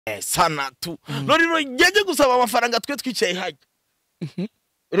sana tu rero yaje gusaba amafaranga twe twicaye haje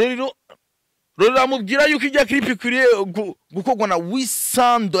rero amubwira yuko ijya clip ikuriye gukogwa na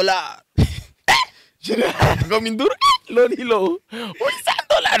 $800 ngomindura lorilo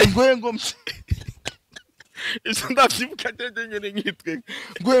 $800 ngwengo isanda fibuka tete nyene ngitwe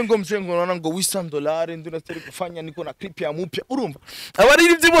ngwengo msengo nona ngo $800 nduna tari kufanya niko na clip ya mupya urumva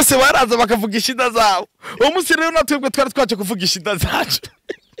abaririmbyi bose baraza bakavuga ishida zabo umunsi rero natwebwe twari twaje kuvuga ishida zacu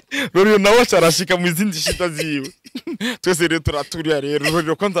rero nawe arashika mu izindi shida ziwe twese rero turaturiya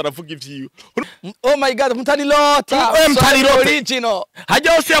rero ko nzaravuga ivyiwe oh my god mutani lota original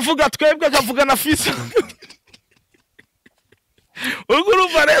hajya hose yavuga twebwe akavuga na fisa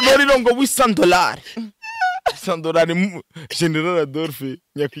urumva rero ngo $800 $800 General Adolphe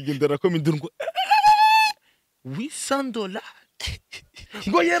nyakigendera ko mindurwa $800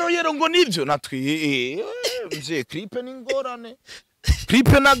 ngo yero ngo nivyo natwe mje clip ni ngorane clip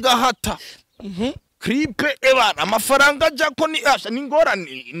na gahata clip ebana amafaranga jako ni asha ni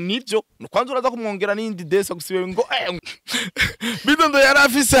ngorane nivyo kwanza uraza kumwongera n'indi desa gusibe ngo bidondo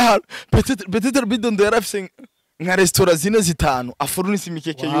yarafise hano peut-être bidondo yarafise nka restaurant zine zitanu afurunisi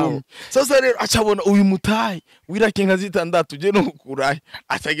imikeke yumi sasa rero acabona uyu mutayi wirakenga zitandatu je no kurayi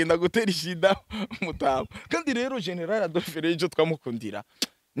acagenda gutera ishida mutabo kandi rero General Adolphe rejo twamukundira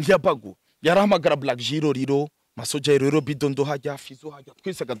ndiyabagu yarahamagara Black Giro riro masoja rero bidondo hajya fizo hajya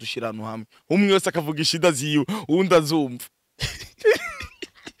twese akadushirano hamwe umwe wese akavuga ishida ziwe uwundi azumva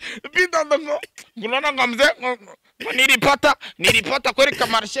bidondo ngulana ngamze nilipata kweli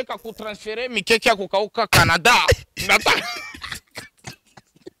kamarsheka kutransfere mikeke ya kukauka Canada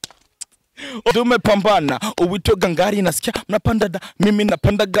Tumepambana uwitoga ngari nasikia mnapanda mimi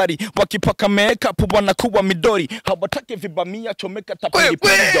napanda gari wakipaka makeup wanakuwa midori hawataki vibamia chomeka tapili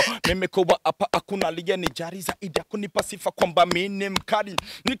pendo mimi kuwa hapa hakuna aliyenijali zaidi ya kunipa sifa kwamba mimi ni mkali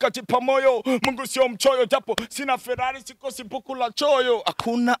nikajipa moyo Mungu sio mchoyo japo sina Ferrari sikosi buku la choyo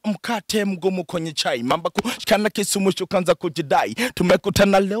hakuna mkate mgumu kwenye chai mamba kushikana kisumushu kanza kujidai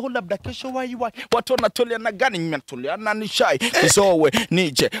tumekutana leo labda kesho wai watu wanatolea na gani mnatolea na nishai isowe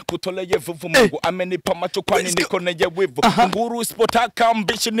nije kutolea Mungu amenipa macho kwani niko na wivu nguru usipotaka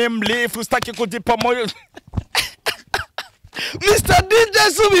mbishi ni mlifu usitaki kujipa moyo Mr. DJ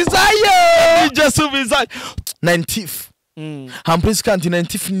Subizayo 90 Hampris kandi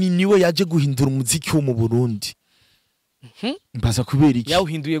 90 ni niwe yaje guhindura umuziki wo mu Burundi mbaza kubera iki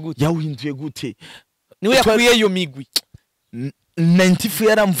yawuhinduye gute niwe yakwiye yo migwi 90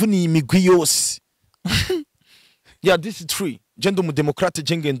 yaramvuniye imigwi yose yeah this is true jendo mu democrate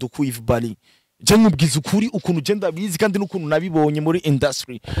jengendo kuive bali jengu bwiza ukuri ukuntu jenda bizi kandi n'ukuntu nabibonye muri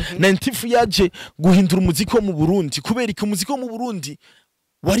industry 90 yaje guhindura umuziki wo mu Burundi kubera iki umuziki wo mu Burundi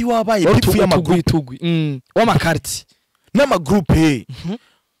wari wabaye bifu y'amagrupe w'amakarti n'ama groupe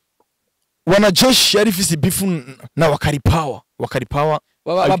wana Josh yari fisi bifu na wakaripawa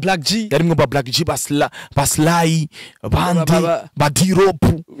ba Black G yarimwe ba Black G baslai bandi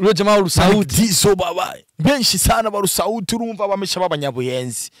badiropu ro jamaa urusauti so baba benshi sana barusauti urumva bamesha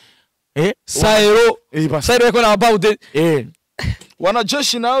babanyabuyenzi Sairo yako na baude wana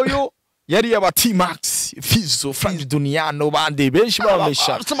Josh nayo yari yaba T-Max Fizo Frank Duniano bandi benshi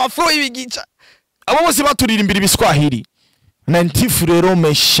babamesha soma flow ibigica abo bose baturirimbira ibiswahili 90 rero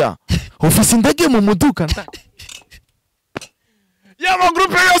mesha ufise indege mu muduka yaba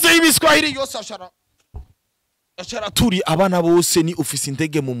groupe yose y'ibiswahili yose ashara turi abana bose ni ufise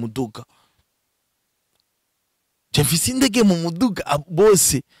indege mu muduga jefise indege mu muduga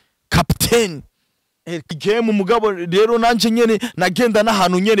bose captain game mugabo rero nanje nyene nagenda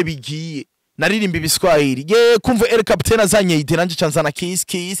n'ahantu nyene bigiye naririmba ibiswahili ye kumva captain azanye ide nanje canzana kiss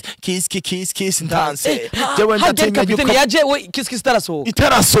ndanse jewe ndatenye yaje we kiss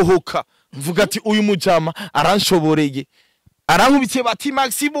itarasohoka mvuga ati uyu mujama aranshoboreye arankubitiye ba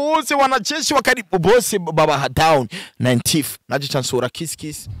T-Max bose wana Jeshi wakari bose baba down 90 naje chansora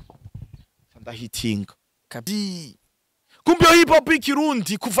kiss ndahitinga kabi kumbe hip hop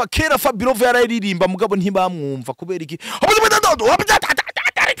ikirundi kuva kera Fabirove yararirimba mugabo ntibamwumva kubera iki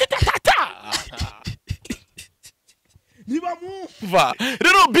ntibamwumva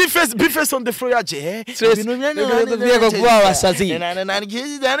rero beefes on the floor yaje ibintu byego kuba basazi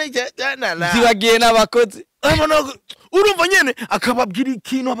zibagiye n'abakozi urumva nyene akababwira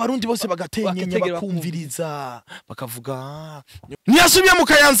ikintu abarundi bose bagatenyenya bakumviriza bakavuga ntiyasubiye mu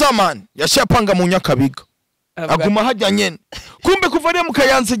Kayanza man yashapanga mu Nyakabiga aguma hajya nyene kumbe kuva ari mu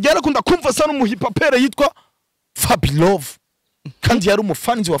Kayanza yarakunda kumva sana mu hip hopera yitwa Fabirove kandi yari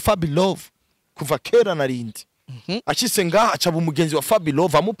umufanzi wa Fabirove kuva kera narindi akise ngaha acaba umugenzi wa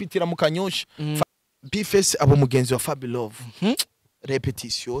Fabirove amupitira mu Kanyosha Bifes abo mugenzi wa Fabirove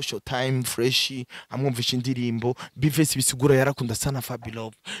repetition show time fresh amwumvisha indirimbo Bifesi bisigura yarakunda sana Fabi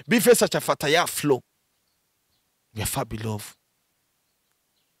Love Bifesi achafata ya flow ya Fabi Love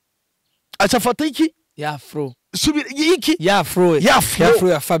achafata iki ya flow subira iki ya flow ya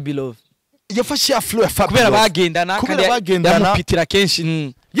Fabi Love yafashe ya flow ya Fabi kubera bagendana kandi yamupitira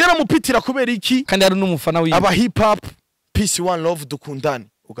kenshi yaramupitira kubera iki kandi ari n'umufana wiwe aba hip hop peace one love dukundane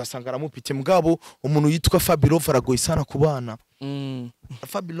ugasanga aramupite mugabo umuntu yitwa Fabi Love aragoye sana kubana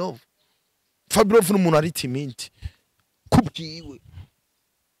Fabi Love n'umuntu ari timid kubwiwe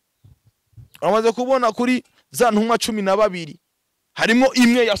amaze kubona kuri za ntumwa 12 harimo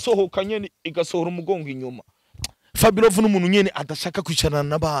imwe yasohokanye igasohora umugongo inyuma Fabi Love n'umuntu nyene adashaka kwicarana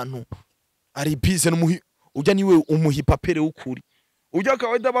n'abantu ari busy ujya niwe umuhipapere ukuri ujya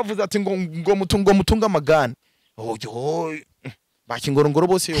kawaida bavuze ati ngo mutunga magane oyo bakingorongoro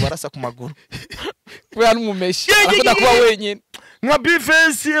bose yo barasa ku maguru kubera n'umumeshi akunda kuba wenyine nka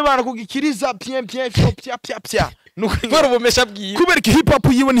Bifesi bana kugikiriza pia kubera ubumesha bwiwe kubera ki hip hop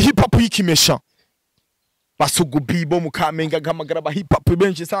yiwe ni hip hop yikimesha basugubibo mukamenga gamagara ba hip hop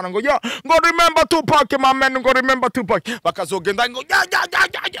benshi sana ngo remember Tupac my man ngo remember Tupac bakazogenda ngo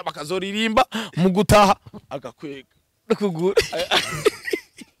ya bakazoririmba mugutaha agakwega kugura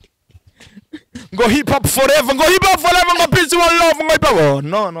ngo hip hop forever ngo peace one love ngo hip hop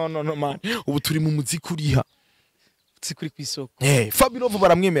no man ubu turi mu muziki uriha tsikuri kwisoko Fabi Love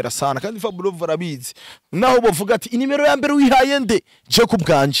baramwemera sana kandi Fabi Love barabizi naho bovuga ati inimero ya mbere wihaye nde je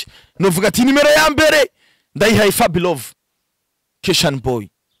kubganje novuga ati inimero ya mbere ndayihaye Fabi Love Keshan Boy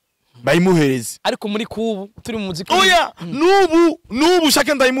bayimuhereze ariko muri kubu turi mu muziki oya nubu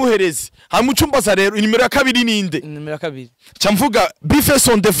shaka ndayimuhereze hamucumbaza rero inimero ya kabiri ninde inimero ya kabiri camvuga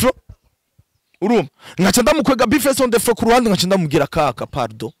Bifesi on the floor urumva ngaca ndamukwega Bifesi on the floor ku ruhande ngaca ndamubwira kaka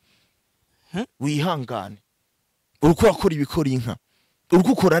pardon wihangane uruko akora ibikora inka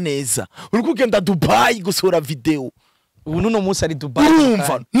uruko ukora neza uruko ugenda Dubai gusura video ubu nuno munsi ari Dubai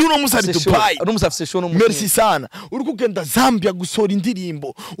urumva nuno munsi ari Dubai urumva afise show no merci sana uruko ugenda Zambia gusora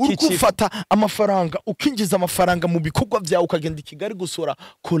indirimbo uruko ufata amafaranga ukinjiza amafaranga mu bikorwa byawe ukagenda i Kigali gusora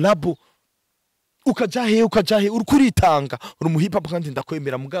collab ukajahe uruko uritanga uri mu hip hop kandi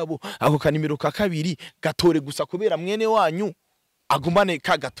ndakwemera mugabo ako kanimero ka kabiri gatore gusa kubera mwene wanyu agumane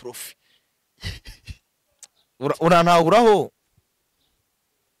ka gatrofi uranahuraho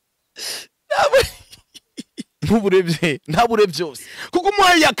ntabure byose kuko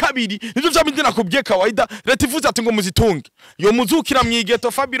umuhaye ya kabiri nivyo vyabindi nakubwiye kawaida leta ivuze ati ngo muzitunge yo muzukira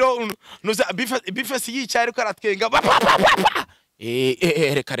mwigeto Fabiro noza Bifesi yicaye ariko aratwenga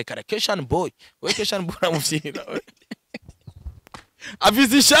reka Keshan Boy we Keshan Boy amufyira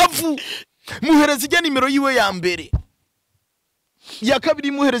avize ishavu muhereze ijya nimero yiwe ya mbere ya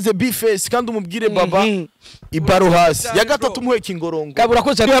kabiri muhereze Bifesi kandi umubwire baba ibaro hasi ya gatatu muheka ingorongo kabura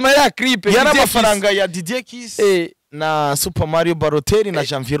ko cyari amara clip yara amafaranga ya DJ Kiss na Super Mario Balotelli na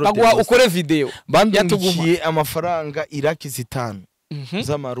Janvier bagwa ukore video bandugiye amafaranga iraki 5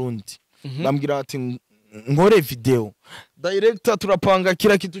 z'amarundi bambwira ati nkore video director turapanga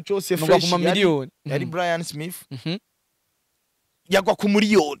kila kitu cyose fresh yari Brian Smith yagwa ku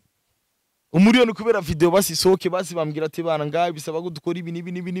miliyoni umuriyoni kubera video basisoke basi bambwira ati bana ngaye bisaba ko dukora ibi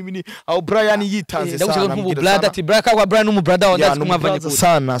nibi aho Brian yitanze sana brother ati brother kwa Brian umu brother wandazi kumwavanye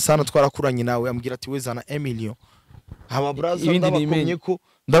kure sana twarakuranye nawe ambwira ati wezana 1 million aba brother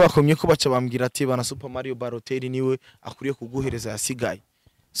ndabakomye ko baca bambwira ati bana Super Mario Balotelli niwe akuriye kuguhereza yasigaye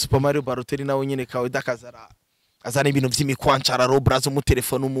Super Mario Balotelli nawe nyene kawe dakazara azana ibintu vy'imikwancara ro brazo mu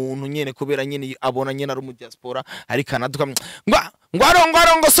telefone umuntu nyene kubera nyene abona nyene ari mu diaspora ariko anaduka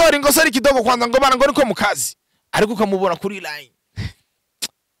ngwaro ngosori kidogo kwanza ngo bana ngo niko mu kazi ariko ukamubona kuri line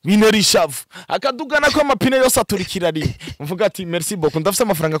bineri shavu akadugana ko amapine yose aturikira rimwe mvuga ati merci beaucoup ndafise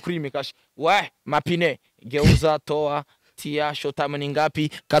amafaranga kuri imikashi we mapine geuza toa tia shotama ni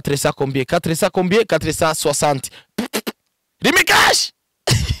ngapi 460 rimikashi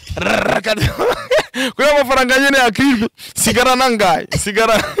kwa mafaranga nyene ya clip sigara nangaye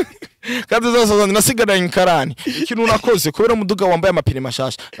sigara kandi zose nasigara inkarani ikintu nakoze kubera umuduga wambaye amapine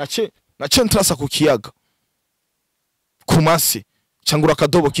mashasha nace ntrasa ku kiyaga kumasi cyangura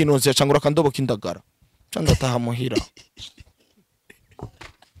akadobo kinoze cyangura akandobo kindagara cyangwa taha muhira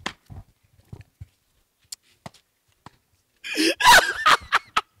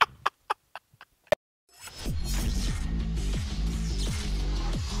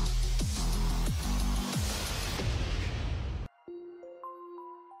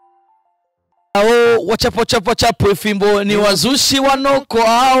wachapo fimbo ni wazushi wanoko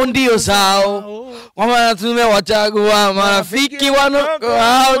hao ndio zao mama tume wachagua marafiki wanoko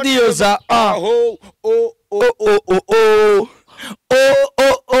hao ndio zao Oh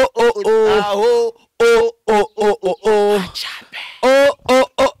oh oh oh oh. Oh oh oh oh oh. Oh oh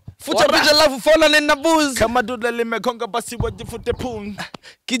oh. Futa picha lafu fola nena booze. Kama duda limekonga basi wajifute pun.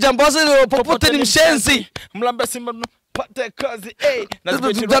 Kijambazi popote ni mshenzi. Mlamba simba pate kazi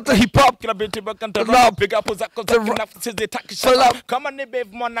That's hip hop. Kila biti bakanta rap. Pick up zako za kinafsi zitakisha. Kama ni babe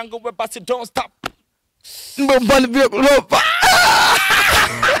mwanangu we basi don't stop. Mbali vya ropa.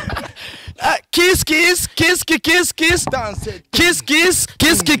 Kiss kiss kiss kiss kiss dance. Kiss kiss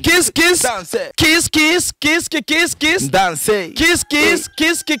kiss kiss kiss dance. Kiss kiss kiss kiss kiss dance. Kiss kiss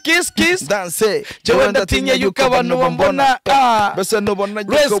kiss kiss kiss dance. Jowenda tinya yuka banu bambona bese no bona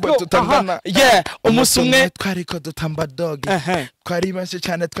yuko wetu tangana. Yeah umusumwe twariko dutamba dog. Twari benshi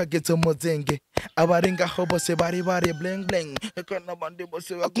cyane twageze umuzenge. Abaringa ho bose bari bling bling. Ekana bandi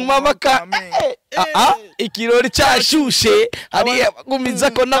bose bakumamaka. Ikirori cyashushe ari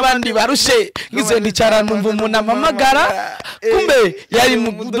gumiza ko nabandi barushe. Ngize ndicara numva umuntu amamagara. Kumbe yari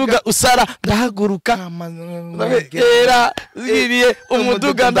muduga usara ndahaguruka. Era ziriye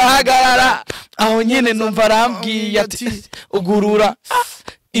umuduga ndahagarara. Aho nyene numva arambwiye ati ugurura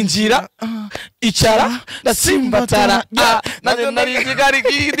injira icara ndasimbatara nane nari gigari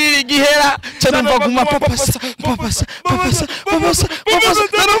gihera cyane baguma papasa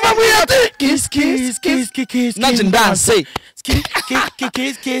narumva buyate kiss kiss kiss kiss nanje dance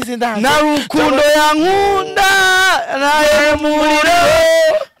kiss dance narukundo yankunda naye muriro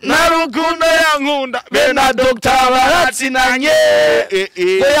narukundo yankunda bena Dr. Baratsi nanye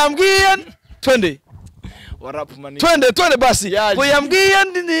yambwiye twende twende basi yambwiye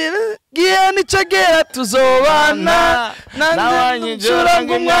ngiye nicegera tuzobana nanje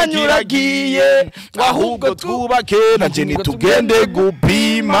ncurango umwanya uragiye ahubwo twubake nanje nitugende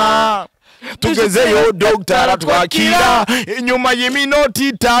gupima tugezeyo Dr. twakira inyuma y'iminota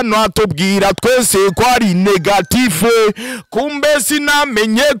 5 atubwira twese ko ari negative kumbe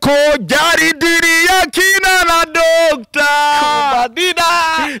sinamenye ko byari diri yakina na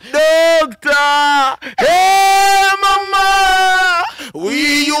Dr. Hey mama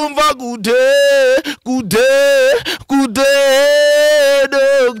wiyumva gude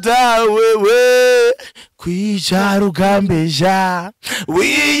Dr. wewe kwicara ugambeja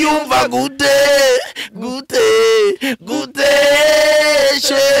wiyumva gude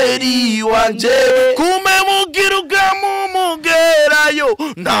sheri wanje kume mugiruka mumugerayo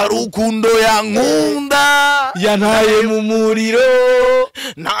narukundo yankunda yanaye mu muriro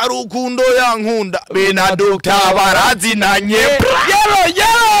narukundo yankunda bena Dr. Baratsi nanye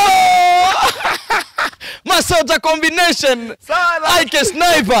yellow Masoja combination Ike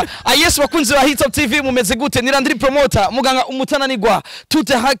Sniper Yesu bakunzi ba HITTOPTV mumeze gute nirandiri promoter muganga umutananigwa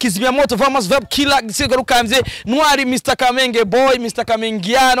tute hakiz bya moto farmers web killer gisiga rukamvye Ntwari Mr. Kamenge boy Mr.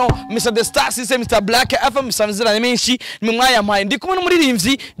 Kamengiano Mr. The Star System Mr. Black FM Mr. menshi nimwaya mpaye ndi kumwe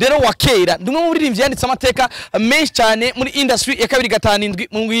n'umuririmbyi rero wa kera ndumwe mu muririmbyi yanditse amateka menshi cyane muri industry ya 257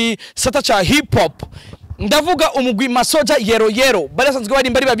 mu sata cha hip hop ndavuga umugwi Masoja yero barasanzwe bari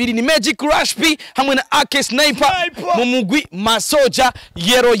mbari babiri ni Magic Rush P hamwe na AK Sniper mu mugwi Masoja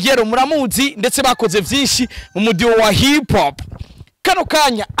yero muramuzi ndetse bakoze vyinshi mu mudio wa hip hop kano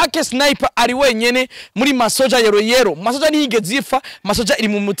kanya AK Sniper ari wenyene muri Masoja yero Masoja niyigeze ifa Masoja iri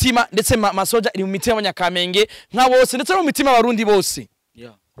mu mutima ndetse Masoja iri mu mitima y'Abanyakamenge nka bose ndetse no mu mitima y'abarundi bose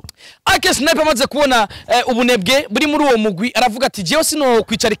AK Sniper amaze kubona ubunebwe buri muri uwo mugwi aravuga ati jewe sino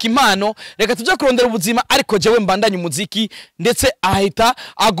kwicarika impano reka tujya kurondera ubuzima ariko jewe mbandanye umuziki ndetse ahita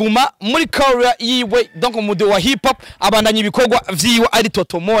aguma muri career yiwe donc umude wa hip hop abandanye ibikorwa vyiwe ari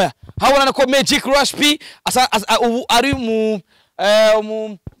totomoya habona ko Magic Rush P ari mu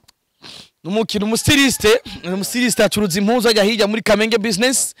numukino umustiliste acuruza impuzu ajya hirya muri Kamenge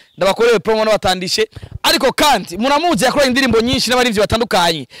business ndabakorewe promo n'abatandishe ariko kandi muramuzi yakora indirimbo nyinshi n'abarivyi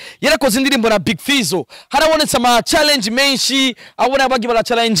batandukanye yarakoze indirimbo na Big Fizo harabonetse ama challenge menshi abona bagi bara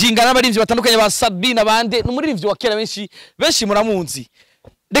challenginga n'abarivyi batandukanye ba Sabi n'abande n'umurivyi wa kera benshi muramuzi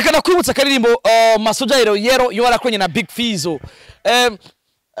reka nakwibutsa karirimbo Masoja yero yo arakonye na Big Fizo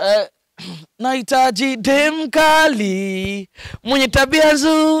nahitaji dem kali mwenye tabia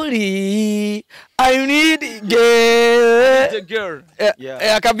nzuri I need a girl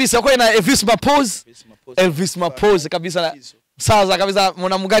kabisa kwa na Elvis Mapose kabisa saza kabisa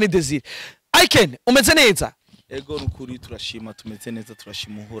mwana mugani Desire Icon umeze neza ego rukuri turashima tumeze neza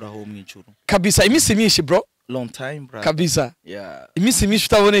turashima uhoraho mwijuru kabisa imisi myinshi bro long time bro kabisa imisi myinshi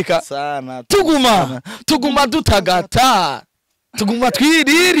utaboneka sana tuguma dutagata tuguma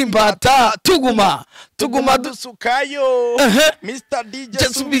twiririmbata tuguma dusukayo Mr. DJ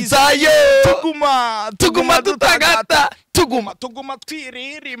subizayo tuguma dutagata tuguma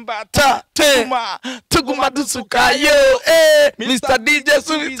twiririmba tuguma dusukayo Mr. DJ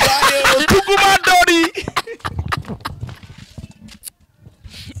subizayo tuguma dori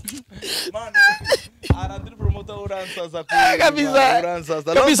man arandiri promoter uransaza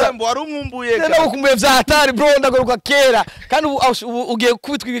kabisa warumumbuye kana ukumbuye vya hatari bro ndagaruka kera kandi ugiye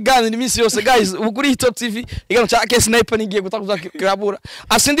kubitwa ibiganiro iminsi yose guys ubu kuri Hitop TV igano cha Sniper nigiye gutakuza kirabura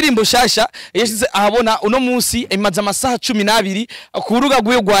asindirimbo shasha yashize ahabona uno munsi imaze amasaha 12 ku rubuga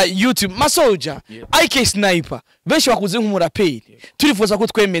rwa YouTube Masoja IK Sniper benshi bakuze nk'umuraperi turifuza ko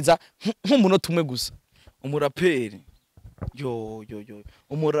twemeza nk'umunota umwe gusa umuraperi yo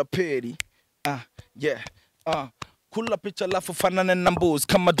umuraperi kula picha lafu fanane na mbuzi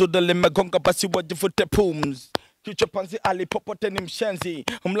kama duda limegonga basi wajifute pums kichwa panzi ali popote ni mshenzi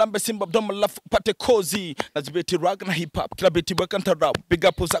umlambe simba mdomo lafu pate kozi nazibeti rag na hip hop kila beti weka ntarau big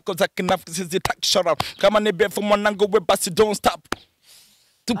up zako za kinafu zizitaki shara kama ni befu mwanangu we basi don't stop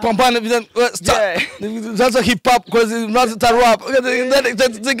tupambane vile sasa hip hop cause mnaza rap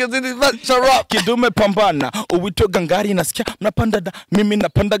kidume pambana uwito gangari nasikia mnapanda mimi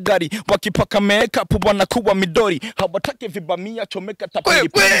napanda gari wakipaka makeup wanakuwa midori hawataki vibamia chomeka tapili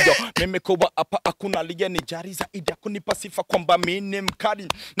pendo mimi kwa hapa hakuna aliye jari zaidi kunipa sifa kwamba mimi ni mkali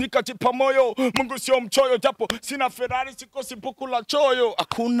nikajipa moyo Mungu sio mchoyo japo sina Ferrari sikosi buku la choyo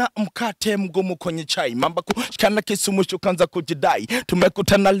hakuna mkate mgumu kwenye chai mamba kushikana Kisumu shukanza kujidai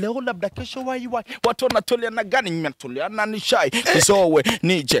tumekutana leo labda kesho wai watu wanatolea na gani ninatolea na nishai kisowe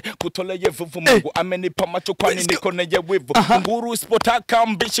nije kutolea vuvu Mungu amenipa macho kwani niko na wivu nguru spotaka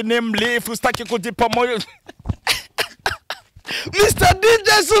mbishi ni mlifu sitaki kujipa moyo Mr. DJ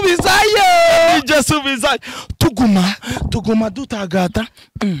Subizayo tuguma dutagata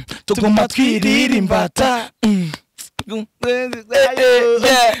tuguma twiririmbata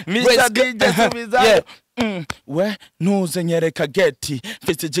Mr. DJ Subizayo we nuze nyereka geti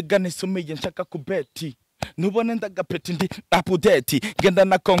mfise jigane sumiye nshaka kubeti nubone ndagapeti ndi update genda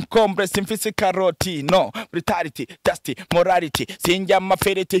na concombre simfise karoti no brutality dusty morality sinja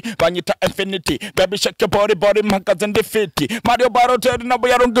maferity banyita infinity baby shake your body mpakaze ndi fiti Mario Baroteri nabo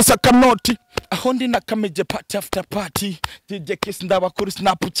yarongesa kanoti ahondi nakamije party after party DJ Kiss ndaba kuri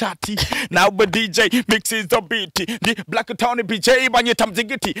Snapchat nawe DJ mixes the beat the Black Town BJ banyita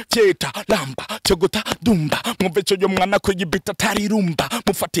mzigiti cheta lamba chogota dumba mumvecho yo mwana kuyibita tari rumba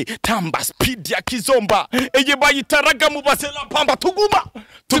mufate tamba speed ya kizomba eye bayitaraga mubasela pamba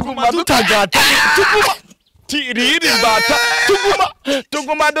tuguma dutagata tuguma tiririmbata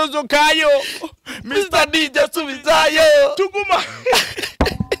tuguma dozokayo Mr. DJ Subizayo tuguma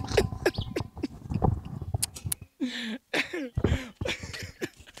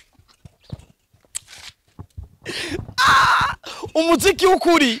umuziki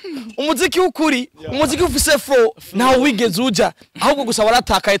w'ukuri umuziki ufise flow nawe wigeze uja ahubwo gusa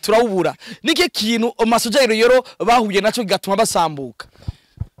waratakaye turawubura nike kintu Masoja rero bahuye naco gatuma basambuka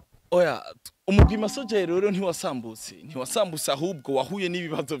oya umugwi Masoja rero ntiwasambutse ahubwo wahuye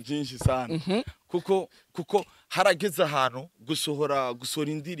n'ibibazo byinshi sana kuko harageze ahantu gusohora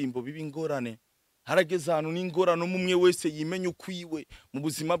indirimbo bibi ngorane harageze ahantu n'ingorane umwe wese yimenye ukwiwe mu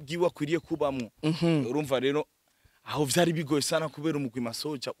buzima bwiwe akwiriye kubamwo urumva rero aho vyari bigoye sana kubera umugwi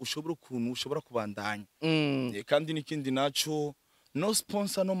Masoja ushobora kubandanya kandi nikindi naco no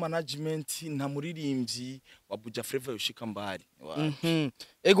sponsor no management nta muririmbyi wabuja Flavor yoshika mbari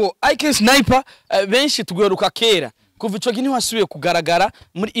ego IK Sniper benshi tugweruka kera kuva ico gini wasubiye kugaragara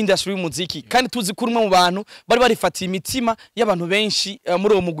muri industry y'umuziki kandi tuzi kuri mu bantu bari barifatiye imitima y'abantu benshi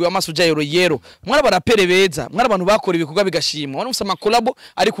muri uwo mugwi wa Masoja yero mwara barapere beza mwara abantu bakora ibikorwa bigashimwa wana usama collab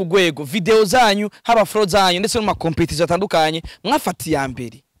ari ku gwego video zanyu haba flow zanyu ndetse no ma competition atandukanye mwafatiye ya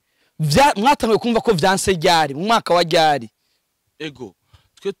mbere mwatanguye kumva ko vyanse ryari mu mwaka wa ryari ego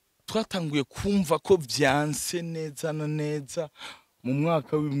twatanguye kumva ko vyanse neza na neza mu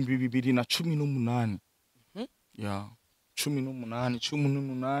mwaka wa 2018 ya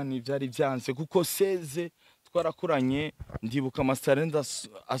 18 byari vyanse kuko seze twarakuranye ndibuka Masterenda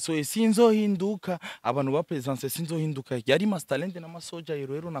asoye sinzohinduka abantu ba presence sinzohinduka yari Masterenda na Masoja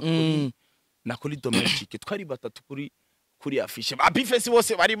rero na Kuri domestic twari batatu kuri afishe abifesi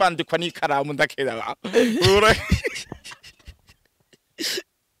bose bari bandikwa n'ikaramu ndakera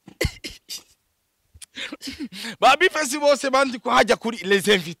babifesi bose bandikwa hajya kuri les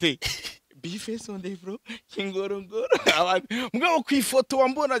invités bifesi on des bro kingorongoro mugabo ku ifoto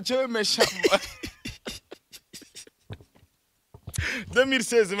wambona jewe mesha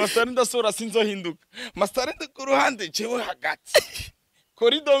 2016 Masterenda sora sinzohinduka Masterenda ku ruhande jewe hagati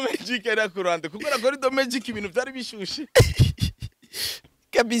Kuri domestic era ku ruhande kuko Kuri domestic ibintu byari bishushe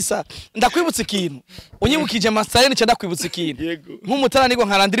kabisa ndakwibutsa ikintu unyibukije Master N ndakwibutsa ikintu nk'umutananirwa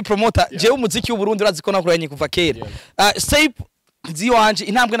nka Landry promoter jewe umuziki w'u Burundi urazi ko nakuranye kuva kera Sape ziwanje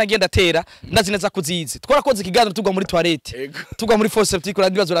intambwe nagenda tera ndazineza kuzizi twarakoze ikiganiro tugwa muri toilette tugwa muri force septique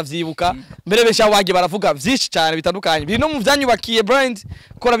ndibazo ravyibuka mbere besha wage baravuga vyinshi cyane bitandukanye biri no mu vyanyubakiye brand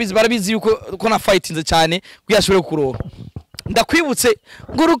ko rabizi barabizi yuko ko na fightinze cyane kuyashobora kuronka ndakwibutse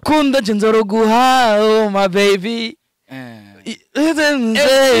ngurukundo je nzoroguha oh my baby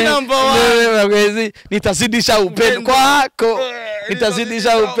nitazidisha upendo kwako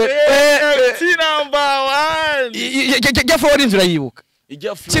nitazidisha upendo number 1 Gafori nzira yibuka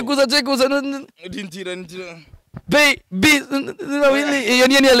chikuza ndindira baby iyo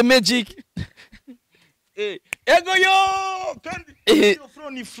ni magic ego yo kandi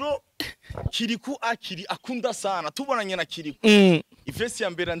ni fro kiriku akiri akunda sana tubonanye na kiriku ifesi ya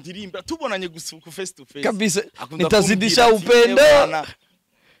mbere ndirimba tubonanye gusuku face to face kabisa nitazidisha upendo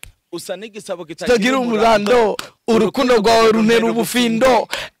usanege sabo kitagira umurando urukundo rwawe runera ubufindo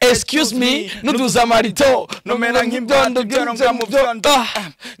excuse me nuduza marito nomera nk'ibyondo byonga mu byondo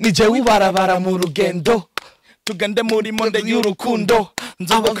nije wibarabara mu rugendo tugende muri monde y'urukundo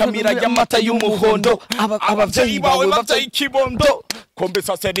nzobokamira y'amata y'umuhondo abavyeyi bawe bavyaye ikibondo kombe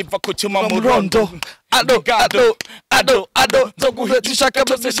sasa riva ku cyuma mu rondo ado nzoguhicisha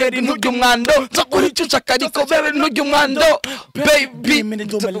kabese sheri ntujya umwando nzoguhicisha kariko bebe ntujya umwando baby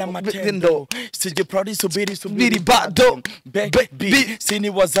ndomela matendo sije proud subiri bado baby sini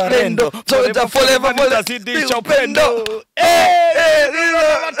wazarendo forever nitazidisha upendo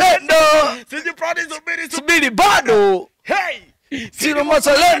sije proud subiri bado hey sino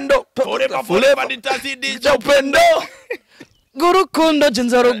mazalendo forever nitazidisha upendo Gurukundo je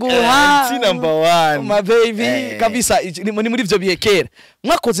nzaroguha number 1 my baby kabisa ni muri ivyo biyekera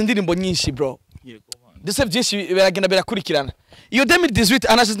mwakoze indirimbo nyinshi bro ndetse byinshi biragenda birakurikirana iyo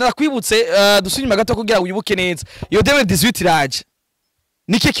 2018 anashize nakwibutse dusunyuma gato kugira wibuke neza iyo 2018 iraje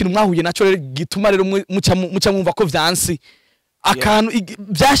niki kintu mwahuye naco rero gituma rero muca mwumva ko vyansi akantu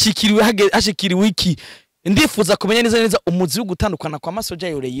byashikiriwe hashikiriwe iki ndifuza kumenya neza umuzi wo gutandukana kwa Masoja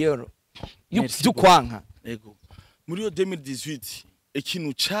yero y'ukwanka yego muri 2018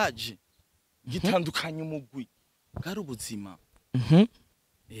 ikintu caje gitandukanye umugwi bwari ubuzima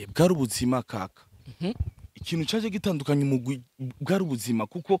bwari ubuzima kaka ikintu caje gitandukanye umugwi bwari ubuzima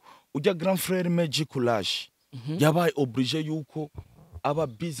kuko ujya grand frère Magic Courage yabaye obligé yuko aba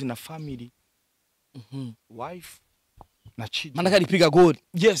busy na family wife na chidi maana alipiga goli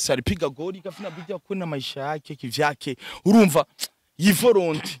yes alipiga goli kafina bijya kuna maisha yake kivyake urumva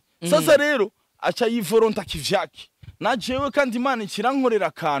yivoronti sasa rero acha yivoronta kivyake najewe kandi Imana kirankorera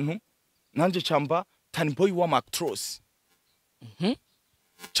akantu nanje chamba tanboy wa Mactros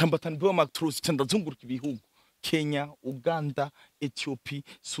chamba tanboy wa Mactros ndazunguruka ibihugu Kenya Uganda Ethiopia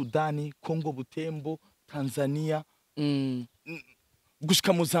Sudani Congo Butembo Tanzania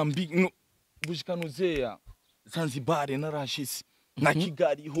gushika Mozambique gushika Nuzea Zanzibar narashisi na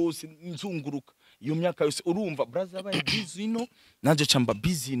Kigali hose nzunguruka iyo myaka yose urumva brother baye busy no nanje chamba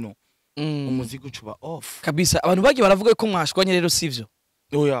busy no umuziki ucuba off kabisa abantu bagiye baravuga ko mwashwanye rero sivyo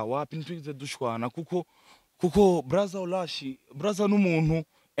oya wapi ntwize dushwana kuko brother Olashi brother n'umuntu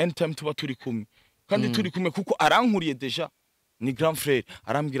anytime tuba turi kumwe kandi turi kumwe kuko arankuriye deja ni grand frère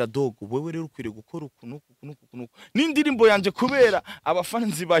arambwira dogo wewe rero ukwiriye gukora ukuntu n'indirimbo yanje kubera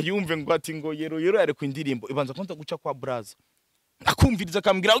abafanzi bayumve ngo ati ngo yero yari ku indirimbo ibanza konta guca kwa brother akumviriza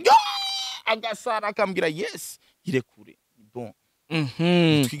akambwira agasara akambwira yes irekure bon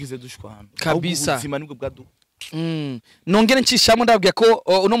twigize dushwana kabisa ubuzima nibwo bwadu nongere ncishamo ndabwiye ko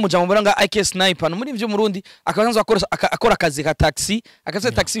uno mujambo baranga IK Sniper no muri ivyo murundi akabanza akora akazi ka taxi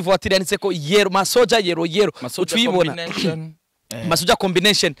akaze taxi voiture yanitse ko yero Masoja yero utuyibona Masoja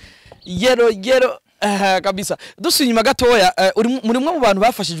combination yero kabisa dusunyuma gatoya muri mwe mu bantu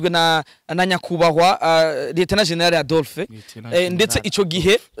bafashijwe na nyakubahwa Lieutenant General ADOLPHE ndetse ico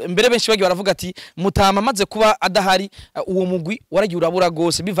gihe mbere benshi bagiye baravuga ati mutama maze kuba adahari uwo mugwi waragiye urabura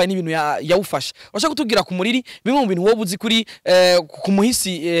gose bivaye n'ibintu yawufasha washaka kutugira ku muriri bimwe mu bintu wobuzi kuri ku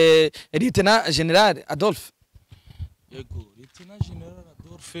muhisi Lieutenant General ADOLPHE yego Lieutenant General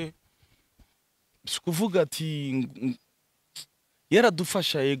ADOLPHE kuvuga ati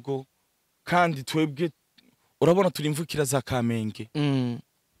yaradufasha yego kandi twebwe urabona turimvukira za Kamenge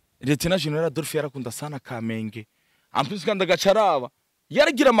Lieutenant General ADOLPHE yarakunda sana Kamenge ampisi kandi agacaraba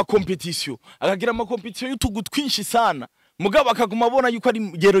yaragira ama competition akagira ama competition y'utugu twinshi sana mugabo akaguma abona yuko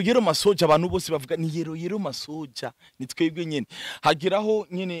ari yero Masoja abantu bose bavuga ni yero Masoja ni twebwe nyene hagiraho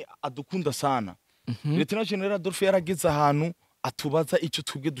nyene adukunda sana Lieutenant General ADOLPHE yarageze ahantu atubaza icyo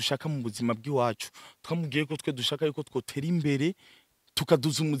twebwe dushaka mu buzima bw'iwacu twamubwiye ko twe dushaka yuko twotera imbere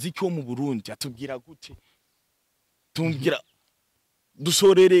tukaduza umuziki wo mu Burundi atubwira gute tumubwira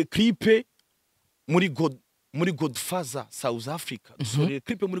dusorere clip muri Godfather South Africa dusorere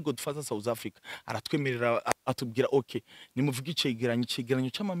clip muri Godfather South Africa aratwemerera atubwira okay nimuvuga icegeranyo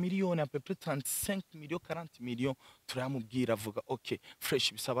c'amamiliyoni à peu près 35 millions 40 millions turamubwira avuga okay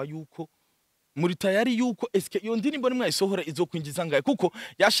fresh bisaba yuko muri tayari yuko eske iyo ndirimbo nimwe isohora izokwinjiza ngaye kuko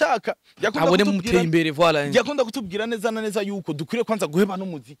yashaka abone muteye imbere voilà yakunda kutubwira neza na neza yuko dukwiriye kwanza guheba no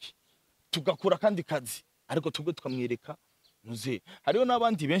muziki tugakura kandi kazi ariko tubwe tukamwereka muze hariyo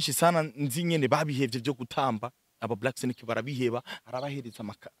nabandi benshi sana nzi nyene babihevye byo gutamba aba Black Snake barabiheba arabahereza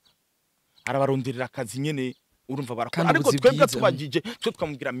amaka arabaronderera akazi nyene urumva barakora ariko twebwe tubagije twe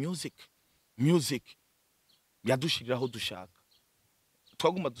twamubwira music yadushiriraho dushaka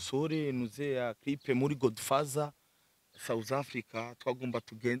twagomba dusore nuze ya clip muri Godfather South Africa twagomba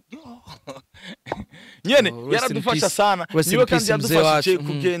tugenda nyene yaradufasha sana niwe kandi yadufashije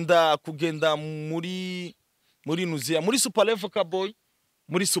kugenda muri nuze muri Super Level Cowboy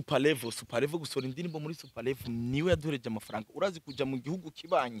muri Super Level gusora indirimbo muri Super Level niwe yaduhereje amafaranga urazi kuja mu gihugu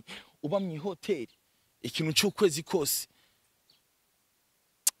kibanyi uba mu hoteli ikintu cy'ukwezi kose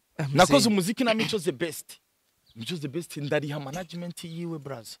nakoze umuziki na Micho the best ndariha management yiwe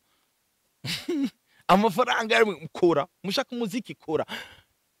braza amafaranga kora mushaka umuziki kora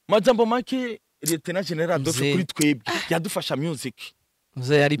majambo make L.GENERAL ADOLPHE kuri twebwe yadufasha music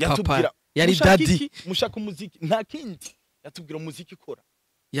muze yari papa yari daddy mushaka umuziki nta kindi yatubwira umuziki kora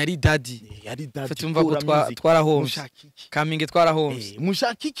yari daddy fatumva ko twarahomvye kaminge twarahomvye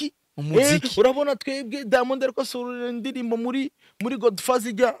mushaka iki umuziki urabona twebwe Diamond ariko sorora indirimbo muri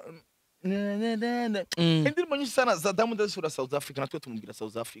Godfather indirimbo nyinshi sana za Diamond zisura South Africa natwe tumubwira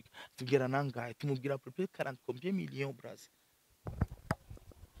South Africa tubwira nangahe tumubwira prepare 40 combien millions bras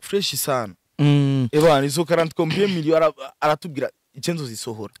fresh sana ebana izo 40 combien millions aratubwira icenzo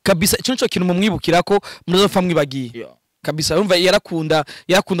zisohora kabisa ico nico kintu mumwibukira ko muzopfa mwibagiye kabisa urumva yarakunda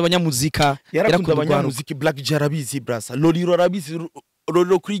abanyamuzika yarakunda abanyamuziki Black Jarabizi bras Loriro arabizi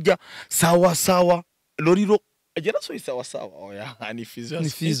Loriro kurija sawa Loriro agera so sawa oya ni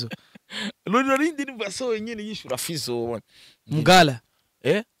fizo Loriro rindi baso nyene yishura fizo mugala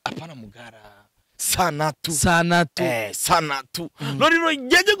apana mugara sanatu sanatu Loriro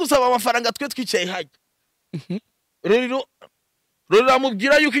yeje gusaba amafaranga twe twicaye haje Loriro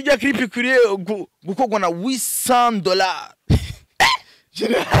amubwira yuko ijya clip kuriye gukogwa na $800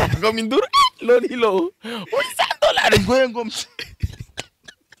 ngo mindura Loriro $800 ngwengo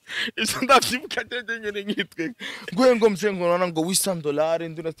ndavyibuka nyene nyitwe ngwengo msengo nona ngo $800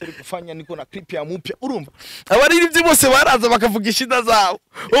 nduna tari kufanya niko na clip ya mupya urumva abaririmbyi bose baraza bakavuga ishida zabo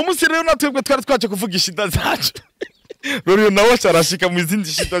uwo musi rero natwebwe twari twaje kuvuga ishida zacu Loriro nawe arashika mu izindi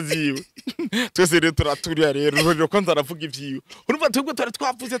shida ziwe twese rero turaturiya rero Loriro kwanza aravuga ivyiwe urumva twebwe twari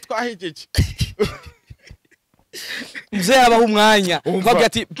twavuze twahejeje mzee abaho umwanya bavuga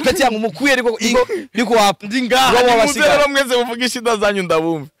ati peti yangu mukuye niko wapa ndingaha mzee rero mweze muvuga ishida zanyu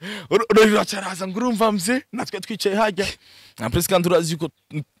ndabumva Loriro acaraza ngurumva mzee natwe twicaye hajya na presque ndurazi yuko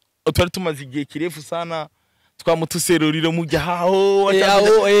twari tumaze igihe kirefu sana twamutuserurira mujya haho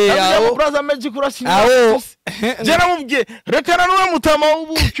brother magic urasinya jana mubwiye rekana n'uwe mutama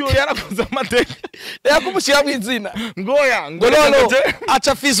w'ubucyo yarakoze amateka yakumushira mu izina ngoya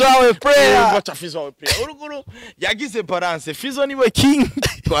acha fizo wawe prayer acha fizo wawe prayer uruguru yagize balance fizo niwe king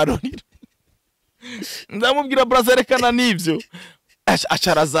twarorira ndamubwira brother rekana nivyo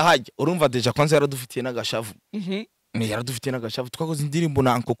acaraza hajya urumva deja kwanza yaradufitiye n'agashavu yaradufitiye n'agashavu twakoze indirimbo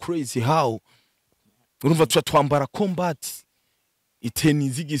na Uncle Crazy how urumva twambara combat iteni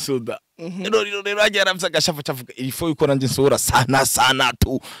zigisoda rero ajya aramsa gashafu cavuga ifo ikora nje nsora sana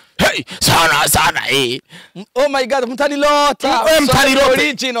tu hey sana oh my god mutani lota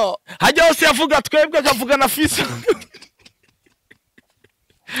original hajya hose yavuga twebwe akavuga na fisa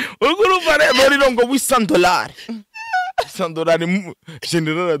urumva rero ngo $800 $800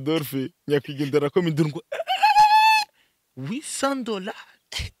 General Adolphe nyakigendera ko mindurwa $800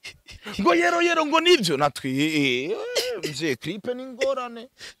 ngo yero ngo nivyo natwe mje clip ni ngorane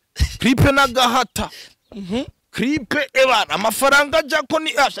clip na gahata clip ebana amafaranga jako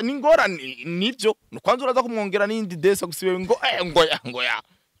ni asha ni ngorane nivyo kwanza uraza kumwongera n'indi desa gusibe ngo ngoya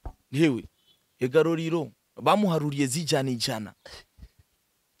yewe egaroriro bamuharuriye zijana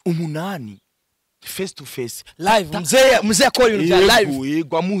umunani face to face live mzee akora ibintu bya live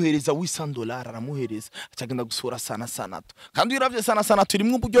yego amuhereza $800 aramuhereza acagenda gusura sana to kandi uravye sana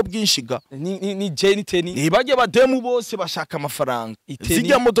turimo uburyo bwinshiga ni Jeni teni baje bademu bose bashaka amafaranga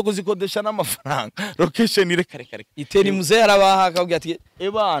zijya moto zikodesha n'amafaranga location ire kare iteni mzee arabaha akavuga ati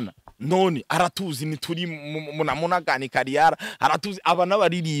ebana none aratuzi ni turi munagani kariyara aratuzi aba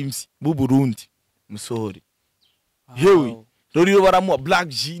n'abaririmbyi b'u Burundi musore yewe rero baramu Black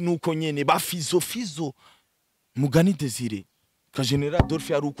G nuko nyene ba Fizo Mugani Desire ka General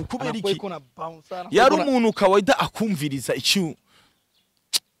Adolphe yaruku kubera iki yari umuntu kawaida akumviriza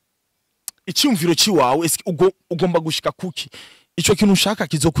icyumviro ciwawe ugomba gushika kuki ico kintu ushaka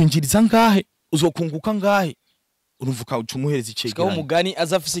kizokwinjiriza ngahe uzokunguka ngahe uruvuka ucumuhereza icegera Mugani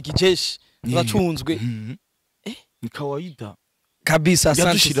azafise ikijeshi uracunzwe ni kawaida kabisa.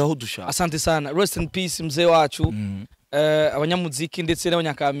 Asante sana, rest in peace mzee wacu. Abanyamuziki ndetse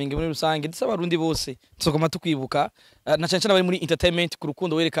n'abanyakamenge muri rusange ndetse abarundi bose tuzokoma tukwibuka na cyane cyane bari muri entertainment ku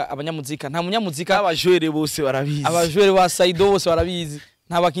rukundo wereka abanyamuzika. Nta munyamuzika abajwere bose barabizi, abajwere ba Saido bose barabizi.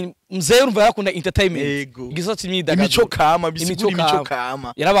 Nta bakinyi mzee urumva yakunda entertainment igisotsi imyidagaduro imico kama bisigura imico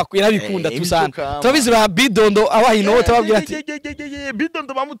kama yarabikunda tusana turabizi ba Bidondo abahino tababwira ati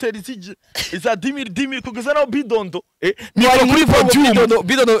Bidondo bamutera isije iza 10 kugeza naho Bidondo ni bari muri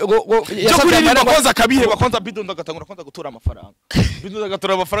Bidondo yasabye bakoza kabihe bakonza Bidondo agatangura kwanza gutura amafaranga Bidondo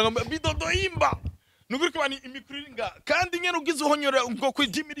agatura amafaranga Bidondo imba nuguri kwani imikuringa kandi nyene ugize uhonyora ngo ku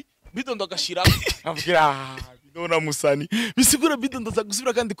 10 Bidondo agashira avugira nona musani bisigura Bidondo za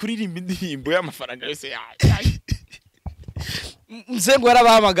gusubira kandi kuririmba indirimbo y'amafaranga yose yayi mzengo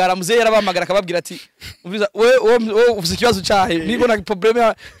yarabahamagara akababwira ati wewe ufite ikibazo cyahe niko na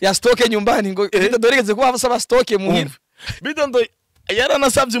problem ya stock nyumbani ngo Bidondo regeze ko abasaba stock muhira Bidondo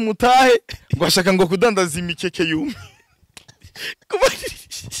yaranasabye mutahe ngo ashaka ngo kudandaza imikeke yumye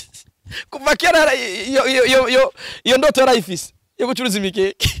kuva kera yo ndoto yarayifise yo gucuruza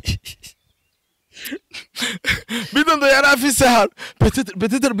imikeke Bidondo yarafise hano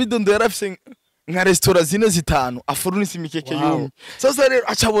peut-être Bidondo yarafise nka restaurant zine zitanu afurunise imikeke yumye sasa rero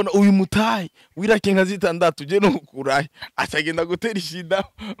acabona uyu mutahe wirakenga zitandatu je no kurahe atagenda gutera ishida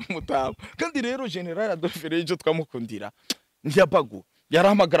mutabo kandi rero General Adolphe rejo twamukundira ntiyabago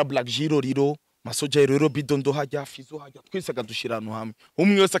yarahamagara Black Giro riro Masoja rero Bidondo hajya Fizo hajya twese akadushirano hamwe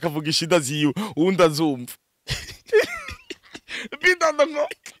umwe wese akavuga ishida ziwe uwundi azumva Bidondo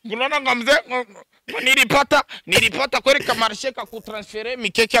ngulona ngamze nilipata kwereka marshe ka kutransfere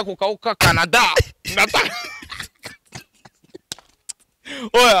mikeke ya kukauka Canada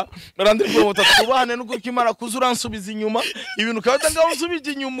oya narandiri promota tubane nuko kimara kuzura nsubiza inyuma ibintu kawata ngaho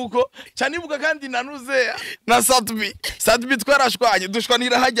nsubije inyuma uko cyane ibuka kandi nanuze na Sadbi twarashwanye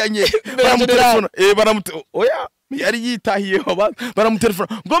dushwanira hajyanye baramutelefona oya yari yitahiye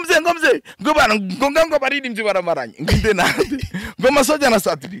baramutelefona ngo bana ngo baririmbyi baramaranye nginde nande ngo Masoja na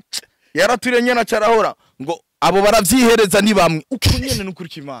Sadbi yaraturanye na carahora ngo abo baravyihereza ni bamwe uko nyene n'ukuri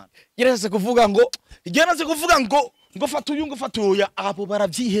kimana yaraze kuvuga ngo fata uyu ngo fata uya abo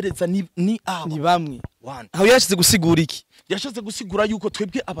baravyihereza ni abo ni bamwe aho yashize gusigura iki yashize gusigura yuko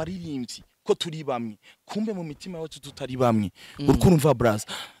twebwe abaririmbyi ko turi bamwe kumbe mu mitima yacu tutari bamwe urukurumva braza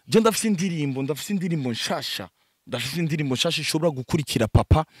je ndafise indirimbo nshasha ishobora gukurikira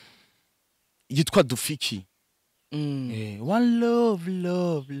papa yitwa Dufiki one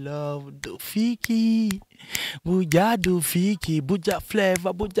love Dufiki buja Dufiki buja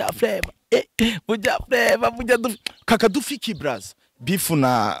flavor buja kaka Dufiki braz bifu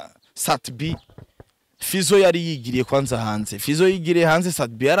na Satbi Fizo yari yigiriye kwanza hanze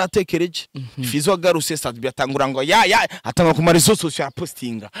Satbi yaratekereje Fizo agaruse Satbi atangura ngo atanga ku marizo social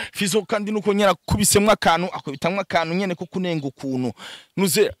postinga Fizo kandi nuko nyera kubisemwa akantu akubitamwa akantu nyene ko kunenga ukuntu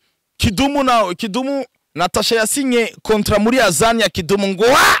nuze Kidumu Natasha yasinye kontra muri Azania Kidumu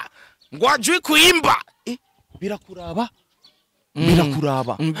ngo ajwe kuimba birakuraba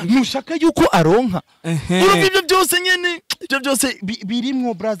nushaka yuko aronka urumva ibyo byose nyene ibyo byose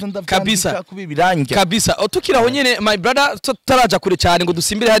birimwo brother ndavukabisa kubibirangira kabisa otukiraho nyene my brother taraja kure cyane ngo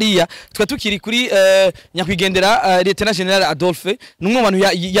dusimbire hariya twa tukiri kuri nyakwigendera Lieutenant General Adolphe numwe abantu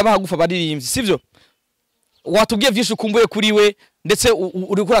yabahagufa baririmbyi sivyo watubwiye vyinshi ukumbuye kuri we ndetse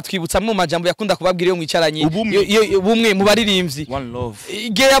uri kuri atwibutsa mu majambo yakunda kubabwira yo mwicaranye bumwe mu baririmbyi one love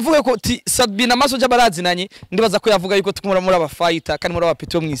igihe yavuga ko Sadbi na Masoja barazinanye ndibaza ko yavuga yuko tukumura muri abafighter kandi muri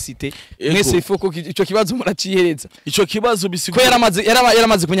abapito mwisite mwese ifuko ico kibazo muracihereza ico kibazo bisigura ko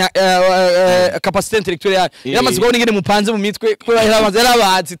yaramaze kunya capacité intellectuelle yaramaze ko ngene mupanze mu mitwe ko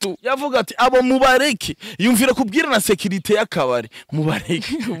yarabazi tu yavuga ati abo mubareke yumvira kubwira na security yakabare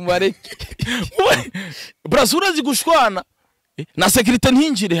mubareke brasura zigushwana na security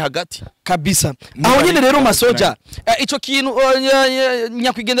ntinjire hagati kabisa aho nyene rero Masoja ico kintu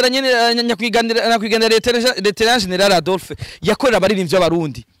nyakwigendera nyene nyakwigendera Lieutenant General Adolphe yakorera abaririmbyi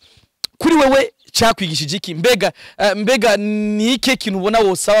b'abarundi kuri wewe cyakwigishije iki mbega ni iki kintu ubona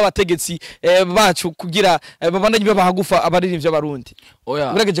wosaba abategetsi bacu kugira babandanye babahagufa abaririmbyi b'abarundi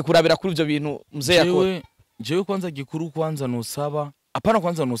urageje kurabira kuri ivyo bintu mzee yakora jewe kwanza gikuru kwanza nusaba apana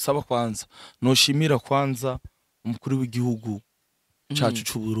kwanza nusaba kwanza noshimira kwanza umukuru w'igihugu cacu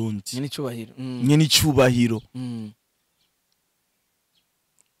c'u Burundi nyene icubahiro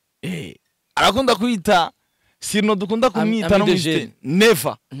arakunda kwita sino dukunda kumwita no mwite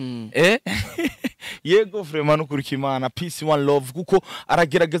never yego vraiment no kurika Imana peace one love kuko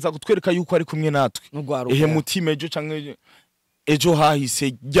aragerageza gutwereka yuko ari kumwe natwe mutima ejo canke ejo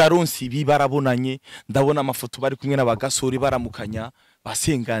hahise ryaronsi bibarabonanye ndabona amafoto bari kumwe n'abagasori baramukanya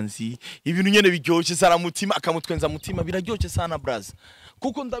basenganzi ibintu nyene biryoshye sara mutima akamutwenza mutima biraryoshye sana braza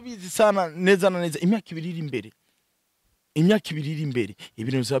kuko ndabizi sana neza na neza imyaka ibiri iri imbere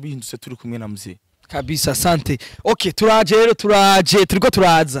ibintu bizabihindutse turi kumwe na mzee kabisa sante okay turiko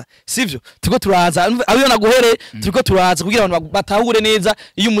turaza sivyo turiko turaza abiyo naguhere turiko turaza kugira abantu batahure neza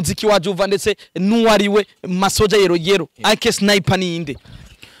iyo umuziki waje uva ndetse n'uwariwe masoja yero ake sniper ninde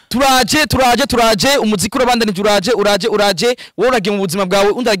turaje umuziki urabandanije uraje wowe uragiye mu buzima bwawe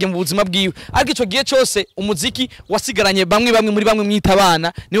undaragiye mu buzima bwiwe ariko ico gihe cyose umuziki wasigaranye bamwe muri bamwe mwita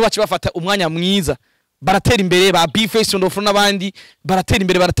abana niwe bace bafata umwanya mwiza baratera imbere ba B-Face ndofro n'abandi baratera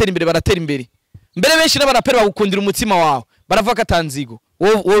imbere mbere benshi n'abaraperi bagukundira umutima wawe baravuga katanzigo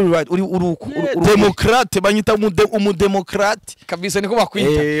uri demokrate banyita umudemokrate kabisa niko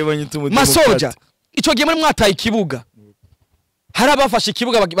bakwita banyita masoja ico gihe muri mwataye ikibuga hari abafashe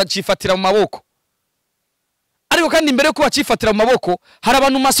ikibuga bacifatira mu maboko ariko kandi mbere ko bacifatira mu maboko hari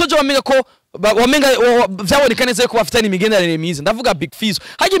abantu masoja wamenga vyaboneka neza ko bafitanye imigenderanire myiza ndavuga Big Fizzo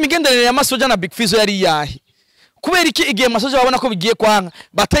haje imigenderanire ya masoja na Big Fizzo yari yahe kubera iki igihe masoja babona ko bigiye kwanga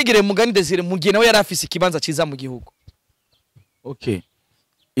bategereye Mugani Desire mu gihe nawe yari afise ikibanza ciza mu gihugu okay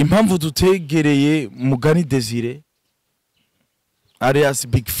impamvu dutegereye Mugani Desire alias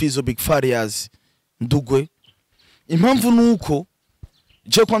Big Fizzo Big Farias ndugwe impamvu nuko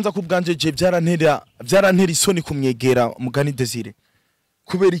je kwanza kubwanje je byarantera isoni kumwegera Mugani Desire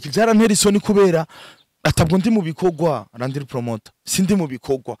kubera iki byarantera isoni kubera atabwo ndi mu bikogwa randiri promoter sindi mu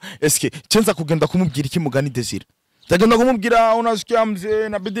bikogwa eske cenza kugenda kumubwira iki Mugani Desire ndagenda kumubwira unasikia mzee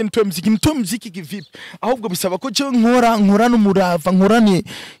na bidin to mziki kivipi ahubwo bisaba ko je nkora n'umurava nkorane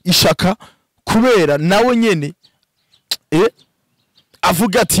ishaka kubera nawe nyene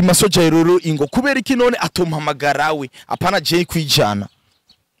avuga ati masoja rero ingo kubera iki none atompamagarawe apana je kwijana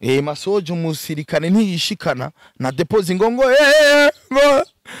masoja umusirikane ntiyishikana na depose ngo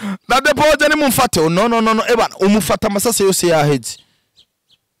na depose ni mumfate no ebana umufata amasase yose yaheze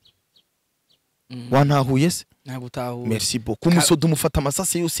wantahuye se nagutahuye merci beaucoup umusodo umufata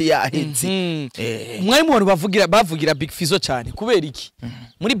amasase yose yaheze mwari mu bavugira Big Fizzo cyane kubera iki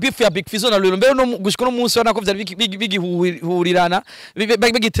muri beef ya Big Fizzo na Lolo mbere no gushika no munsi wana ko vyari bigihurirana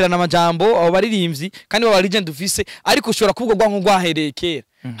bigitirana amajambo abo baririmbyi kandi baba legend ufise ariko ushobora kubwo nko gwahereye kera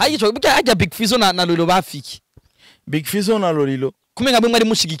hayico bijya Big Fizzo na Lolo bafiki Big Fizzo na Lolo kumenga mwari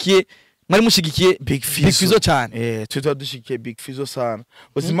mushigikiye Big Fizzo cyane twari dushigikiye Big Fizzo sana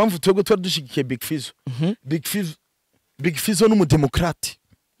uzimamvu twego twari dushigikiye Big Fizzo Big Fizzo n'umudemokrate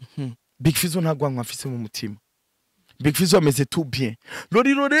Big Fizzo ntagwankwa afise mu mutima Big Fizzo ameze tout bien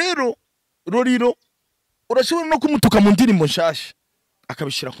Loriro urashobora no kumutuka mu ndirimbo nshasha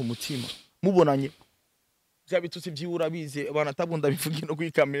akabishira ku mutima mubonanye byabitutse byibura bize abana tabunda bivugi no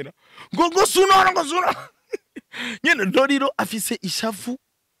kwikamera ngo suna nyene Loriro afise ishavu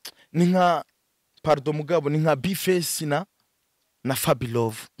ni nka pardon mugabo ni nka B-Face na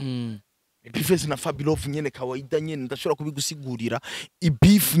Fabilove B-Face na Fabilove nyene kawaida nyene ndashobora kubigusigurira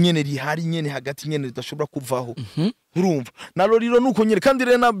ibifu nyene rihari nyene hagati nyene ndashobora kuvaho urumva na Loriro nuko nyene kandi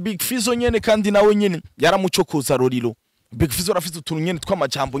rena na Big Fizzo nyene kandi nawe nyene yaramucokoza Loriro Big Fizzo rafite utuntu nyene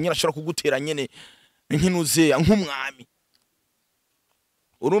tw'amajambo nyene ashobora kugutera nyene nkinuze nk'umwami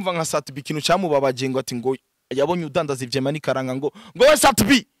urumva nka Satbi kintu cyamubabaje ngo ati ngo yabonye udandaza ivyema nikaranga ngo we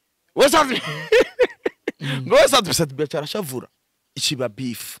Satbi ngo Satbi cyarashavura ikiba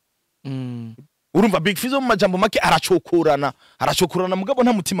beef urumva Big Fizzo mu majambo make aracokorana mugabo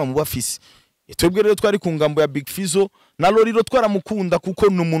nta mutima mu bafisi twebwe rero twari ku ngambo ya Big Fizzo na Loriro twaramukunda kuko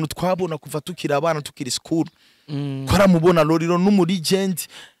ni umuntu twabona kuva tukira abana tukiri school twaramubona Loriro n'umu legend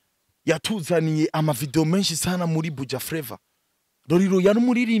yatuzaniye ama video menshi sana muri Buja Flavor Loriro yari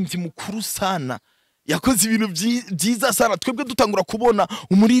umuririmbyi mukuru sana yakoze ibintu byiza sana twebwe dutangura kubona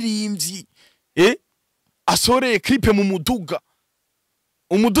umuririmbyi asoreye clip mu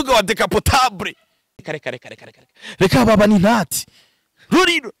umuduga wa decapotable reka baba ni ntati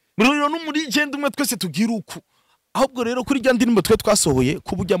Loriro n'umuri genda umwe twese tugira uku ahubwo rero kuri rya ndirimbo twe twasohoye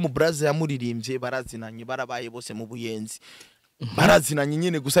kubujya mu braze yamuririmbye barazinanye barabaye bose mu buyenzi barazinanye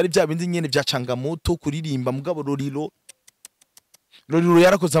nyene gusa ari bya bindi nyene bya changamoto kuririmba mugabo Roriro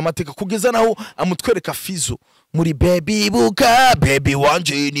yarakoze amateka kugeza naho amutwereka Fizo muri baby buka baby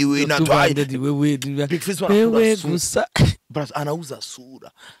wanje niwe natwaye Big Fizo wewe gusa bras anauza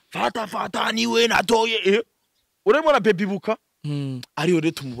sura fata niwe natoye uremona baby buka ariyo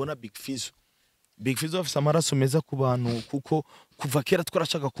rero tumubona Big Fizo afise amaraso meza ku bantu kuko kuva kera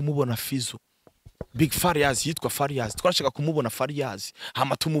twarashaka kumubona Fizo Big Farias yitwa Farias twarashaka kumubona Farias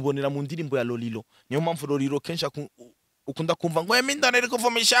hama tumubonera mu ndirimbo ya Lolilo niyo mpamvu Lolilo kenshi ukunda kumva ngo yemindana ari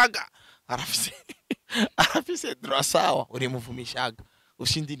kuvumishaga arafise drasawa uri muvumishaga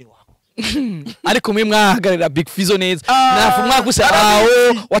ushindini wako ariko mwe mwahagarira Big Fizo neza nafu mwagusa aho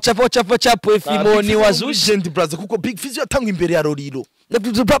wachapo efimoni wazuje ndi brother kuko Big Fizo yatangwa imbere ya Lolilo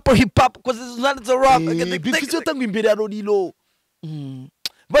the pop hip hop because it's not the rock Big Fizo yatangwa imbere ya Lolilo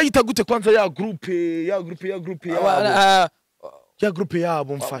bayita gute kwanza ya groupe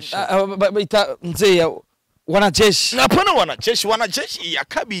yabo mfasha bayita Nzeya wanajeshi hapana wanajeshi ya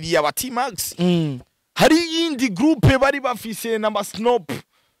kabiri ya Batimax hari yindi groupe bari bafise na Snop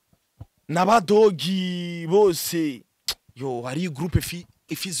n'abadogi bose yo hari groupe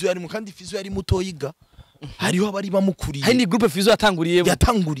Fizo yari mukandi Fizo yari mutoyiga hariho abari bamukuriye hari ni groupe Fizo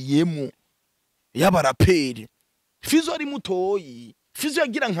yatanguriyemo y'abaraperi Fizo ari mutoyi Fizo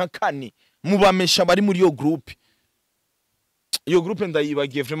yagira nka kane mubamesha bari muri yo groupe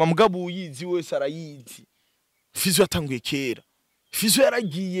ndayibagiye vraiment mugabo uyizi wese arayizi Fizo yatanguye kera Fizo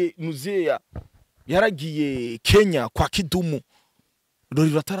yaragiye Kenya kwa Kidumu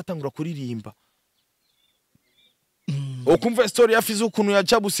Roriro ataratangura kuririmba ukumva story ya Fizo ukuntu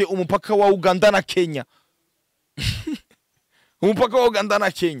yajabuse umupaka wa Uganda na Kenya umupaka wa Uganda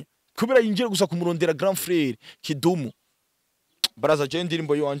na Kenya kubera yinjira gusa kumurondera grand frère Kidumu baraza je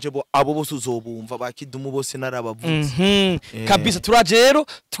ndirimbo yo wanje bo abo bose uzobumva ba Kidumu bose narabavuze kabisa turaje rero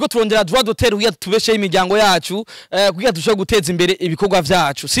tuko turondera droit d'auteur kugira tubeshe imiryango yacu kugira dushobora guteza imbere ibikorwa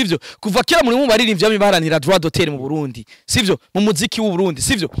vyacu sivyo kuva kera muri mu baririmbyi baharanira droit d'auteur mu Burundi sivyo mu muziki w'u Burundi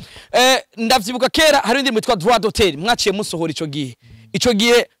sivyo ndavyibuka kera hari indirimbo yitwa droit d'auteur mwaciye musohora ico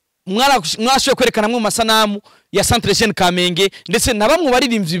gihe mwashoye kwerekana mu masanamu ya Centre Jeune Kamenge ndetse na bamwe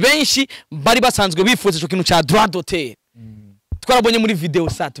baririmbyi benshi bari basanzwe bifuza ico kintu ca droit d'auteur twarabonye muri video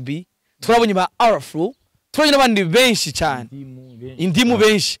Satbi twarabonye ba Arafro twarabonye n'abandi benshi cyane indimu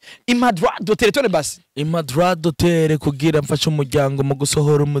benshi imadra dotere basi imadra dotere kugira mfasha umuryango mu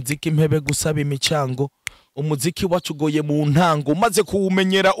gusohora umuziki impebe gusaba imicango umuziki wacugoye mu ntango maze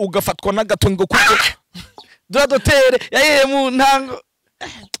kuwumenyera ugafatwa n'agatongo kuko droit dotere yaye mu ntango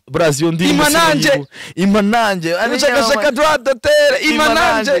Brazil ndi imananje anishaka droit d'auteur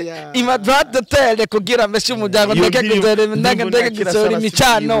ima droit d'auteur kugira mbese umuryango ndege gusora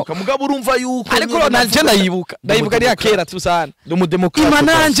imicano mugabo urumva yuko ariko nanje ndayibuka ari akera tusana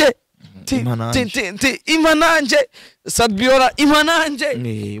ndumudemokrate imananje sadbiora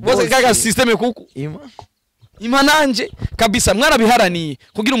imananje bose kaga systeme kuku imananje kabisa mwarabiharaniye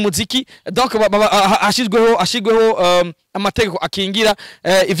kugira umuziki donc ashigweho amategeko akingira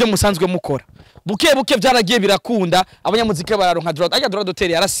ivyo musanzwe mukora buke byaragiye birakunda abanyamuziki bararonka droit d'auteur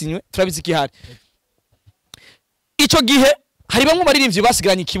yarasinywe turabiziki hari ico gihe hari bamwe baririmbyi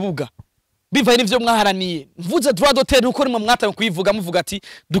basigaranye ikibuga bivaye n'ivyo mwaharaniye mvuze droit d'auteur uko rimwe mwatanga kuyivuga muvuga ati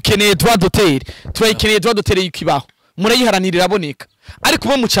dukeneye droit d'auteur turayikeneye droit d'auteur yikibaho murayiharanirira aboneka ariko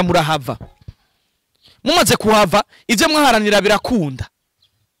bo muca murahava mumaze kuhava ivyo mwaharanira birakunda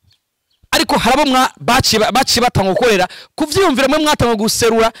ariko harabo baci batanga gukorera kuvyumvira mwe mwatanga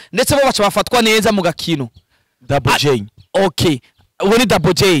guserura ndetse bo baca bafatwa neza mu gakino Double J okay uwo ni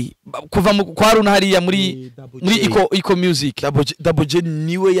Double J kuva kwa Haruna hariya muri Eco Music Double J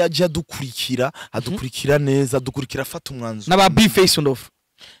niwe yaje adukurikira neza adukurikira afata umwanzo naba B-Face of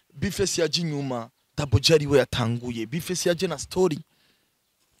B-Face yaje inyuma Double J ariwe yatanguye B-Face yaje na story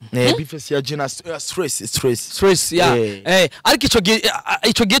B-Face yaje na stress yeah ariko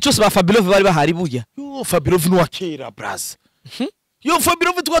ico gihe cyose ba Fabulous bari bahari buya yo Fabulous no wakera bras yo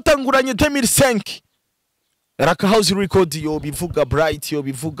Fabulous twatanguranye 2005 Raka House Record yo bivuga Bright yo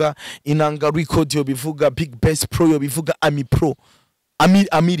bivuga Inanga Record yo bivuga Big Bass Pro yo bivuga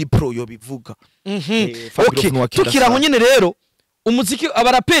Amiri Pro yo bivuga okay tukiraho nyene rero umuziki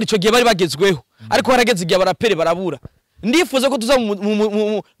abaraperi ico gihe bari bagezweho ariko harageze igihe abaraperi barabura ndifuza ko tuza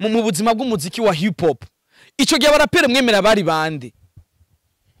mu buzima bw'umuziki wa hip hop ico gihe abaraperi mwemera bari bande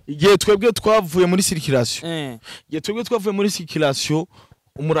igihe twebwe twavuye muri circulation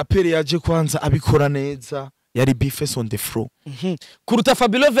umuraperi yaje kwanza abikora neza yari Bifes on the floor. Kuruta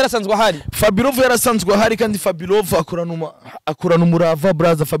Fabulov yarasanzwe ahari. Fabulov yarasanzwe ahari kandi Fabulov akorana umurava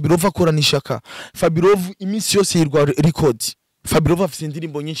brother. Fabulov akorana ishaka. Fabulov iminsi yose yirwa record. Fabulov afite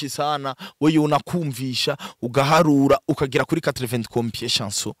indirimbo nyinshi sana, wewe unakumvisha ugaharura ukagira kuri 80 combien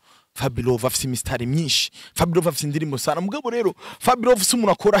chanson. Fabulov afite mistari myinshi. Fabulov afite indirimbo sana. Mugabo rero Fabulov si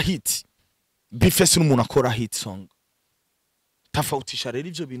umuntu akora hit. Bifes ni umuntu akora hit song. Tafautisha rero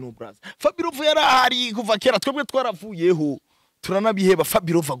ivyo bintu brother. Fabulov yarahari kuva kera, twebwe twaravuyeho turanabiheba.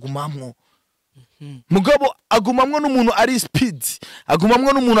 Fabulov agumamwo. Mugabo agumamwo n'umuntu ari speed,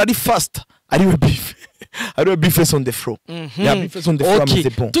 agumamwo n'umuntu ari fast, ariwe Bifes. Ariwe Bifes on the floor. Ya Bifes on the floor ameze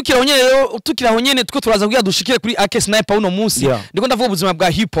bon. Tukiraho nyene two turaza kugira dushikire kuri AK Sniper uno munsi. Ndiko ndavuga ubuzima bwa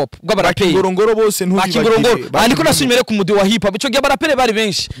hip hop bw'abaraperi. Ngorongoro bose ntubibagire. Ndiko nasumire ku mudi wa hip hop. Ico gihe abaraperi bari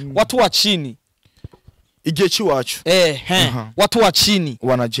benshi. Watu wa chini. Igihe ciwacu. Watu wa chini.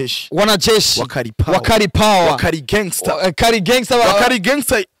 Wanajeshi. Wakari power. Wakari gangster.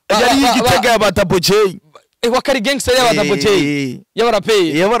 Yari igitega ya Double J. Wakari gangster ya Double J.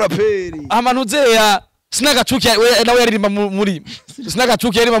 Yabaraperi. Amanuze ya Sinagachuki nawe yaririmba muri.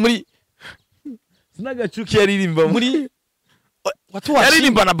 Sinagachuki yaririmba muri. Watu wa chini.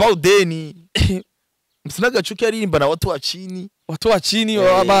 Yaririmba na Baudeni. Sinagachuki yaririmba na watu wa chini.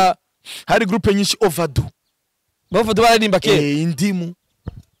 Hari groupe nyinshi Overdue. Overdue baririmba ke. Indimu.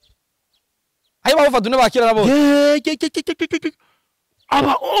 Ayo Overdue n'abakera nabo.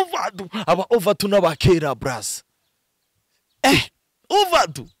 Aba Overdue n'abakera bras.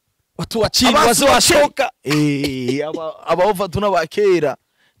 Overdue. Watu wa chini washoka. Aba Overdue n'abakera.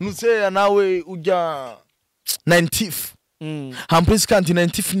 Nuseya nawe ujya 90. Hampris kandi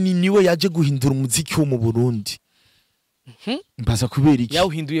 90 niwe yaje guhindura umuziki wo mu Burundi. Mbaza kubera iki?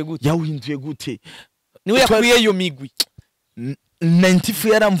 Yawuhinduye gute? Niwe yakwiye iyo migwi.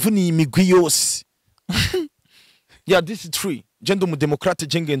 90 yaramvuniye imigwi yose. Yeah, this is true. Jendo mu democrate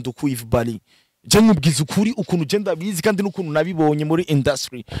jenge ndukuive bali. Jengu bwiza ukuri ukuntu genda bizi kandi n'ukuntu nabibonye muri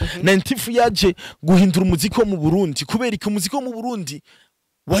industry. 90 yaje guhindura umuziki wo mu Burundi kubera iki umuziki wo mu Burundi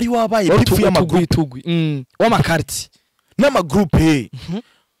wari wabaye bifu y'amagroupe. W'amakarti. N'amagroupe.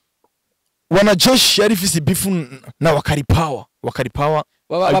 Wanajeshi yari fisi bifu na Wakari power.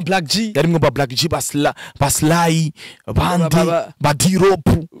 Ba Black G. Yarimwe ba Black G baslai bandi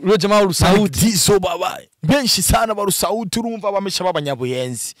badiropu. Rojama urusauti dizo baba. Benshi sana barusauti urumva bamesha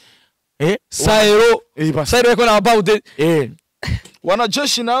babanyabuyenzi. Sairo yako na Abaude.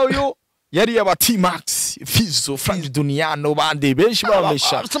 Wanajeshi nayo yari ya T-Max, Fizo, Frank Duniano bandi benshi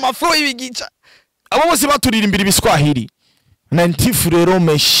bamesha. Sama flow ibigica. Abo bose baturirimbira ibiswahili. 90 rero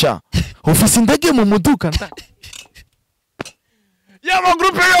mesha. Ufise indege mu muduka nda. Yaba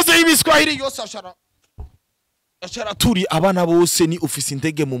groupe yose y'ibiswahili yose ashara turi abana bose ni ufise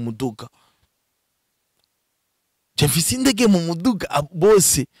indege mu muduga. Jefise indege mu muduga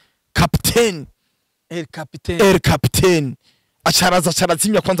bose captain El captain ashara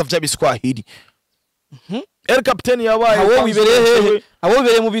zimya kwanza vya biswahili. El captain yabaye awo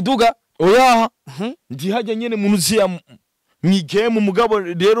wibereye mu biduga oya ndihaje nyene munuzi ya mwigeme umugabo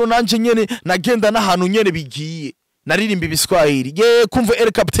rero nanje nyene nagenda nahantu nyene bigiye naririmba ibiswahili kumva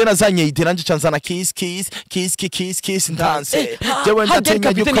El captain azanye ide nanje canzana kiss ndanse jewe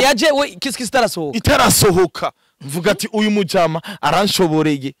ndatenya yaje we kiss itarasohoka mvuga ati uyu mujama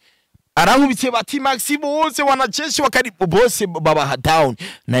aranshoboreye arankubitiye ba T-Max bose wanajeshi Wakari bose baba down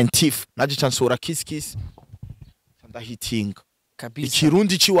 90 naje cansora kiss ndahitinga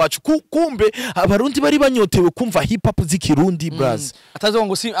ikirundi ciwacu kumbe abarundi bari banyotewe kumva hip hop z'ikirundi bras atazo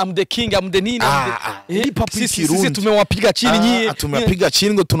ngo si I'm the king I'm the nini hip hop z'ikirundi sisi tumewapiga chini nyie tumewapiga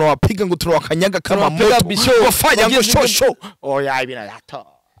chini ngo tunawapiga ngo tunawakanyaga kama moto wafanya ngo shosho oya ibina lato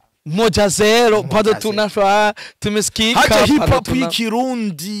 1-0 bado tunafaa tumesikika haja hip hop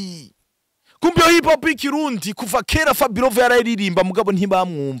y'ikirundi kumbe hip hop y'ikirundi kuva kera Fabulov yararirimba mugabo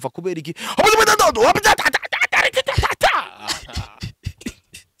ntibamwumva kubera iki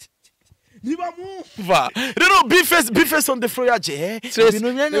nibamumva rero Bifes on the floor yaje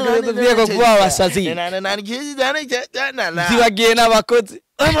ibintu byego kuba basazi zibagiye n'abakozi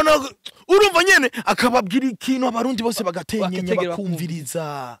urumva nyene akababwira ikintu abarundi bose bagatenyenya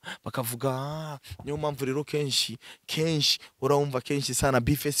bakumviriza bakavuga niyo mpamvu rero kenshi urumva kenshi sana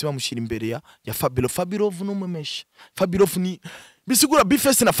Bifes bamushira imbere ya Fabulov n'umumesha Fabulov ni bisigura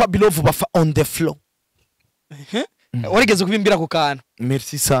Bifes na Fabulov bafa on the floor. Warigeze kubimbira ku kana.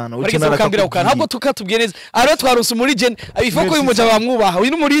 Merci sana. Warigeze kukambira ku kana. Ahubwo tukatubwiye neza. Aro twarusa muri gen. Abifako uyu muja bamwubaha.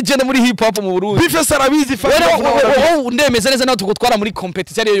 Uyu muri gen muri hip hop mu Burundi. Bifes arabizi Fabulov. Ndemeze neza naho tukutwara muri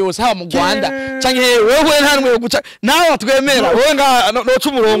competition ariyo yose ha mu Rwanda. Canke wewe ntanwe yo guca. Nawe twemera. Wewe nga no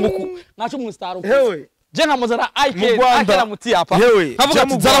cumurongo ku. Naco mu star uko. je nkamuzana Mu Rwanda, akera muti hapa yewe, havuga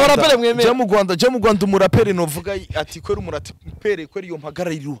ati zara barapere mwemere je mu Rwanda umuraperi novuga ati kweri umuraperi kweri yo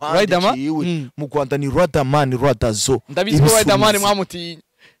mpagarara iruhande ciwe mu Rwanda ni Riderman Radazo ndabizi ko Riderman mwamutinya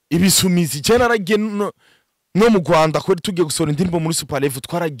ibisumizi je naragiye no mu Rwanda kweri tugiye gusora indirimbo muri Super Level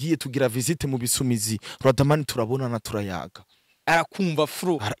twaragiye tugira visite mu bisumizi Riderman turabonana turayaga arakumva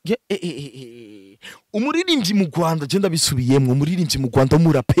fro umuririmbyi mu Rwanda je ndabisubiyemwe umuririmbyi mu Rwanda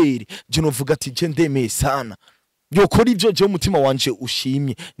umuraperi je novuga ati je ndemeye sana yokora ivyo je umutima wanje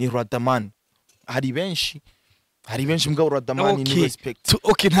ushimye ni Riderman hari benshi mbwa Riderman ni respect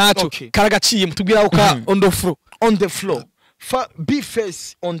okay ntaco karagaciye mutubwira uka on the floor be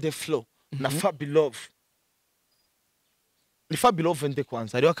face on the floor na Fabi Love ni Fabi Love nde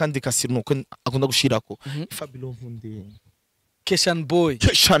kwanza ariyo kandi kasiri nuko akunda gushirako Fabi Love nde Keshan boy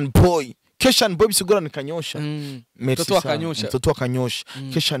bisigura ni Kanyosha mtoto wa Kanyosha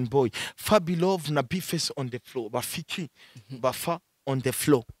Keshan boy Fabi Love na be face on the floor bafiki bafa on the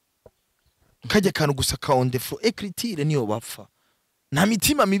floor kaje kantu gusa ka on the floor ekritire niyo bafa nta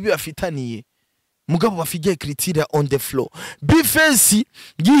mitima mibi bafitaniye mugabo bafige ekritire on the floor be face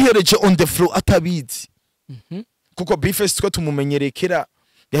yihereje on the floor atabizi kuko be face twa tumumenyerekera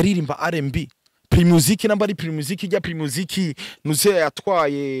yaririmba R&B Primusic namba ari Primusic ijya Primusic nuze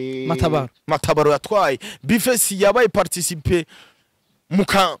yatwaye matabaro yatwaye Bifesi yabaye participer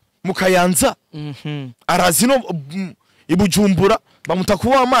mukayanza Arazi no ibujumbura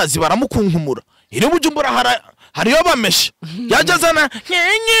bamutakuwa amazi baramukunkumura ire bujumbura hariyo bamesha yajazana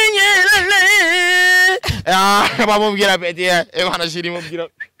bamubwira beti bana shiri mubwira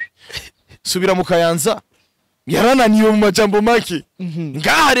subira mukayanza yarananiye mu majambo make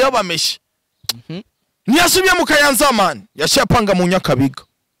ngaha hariyo bamesha Niyasubiye mu Kayanza man yashapanga mu Nyakabiga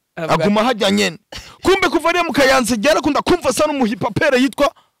aguma hajya nyene kumbe kuva ari mu Kayanza yarakunda kumva sana umuhipapere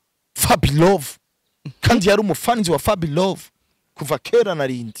yitwa Fabi Love kandi yari umufanzi wa Fabi Love kuva kera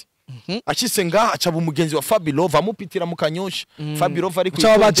narindi akise ngaha acaba umugenzi wa Fabi Love amupitira mu Kanyosha Fabi Love ari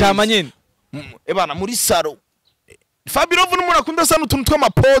kuba bacama nyene ebana muri saro Fabi Love n'umuntu akunda sana utuntu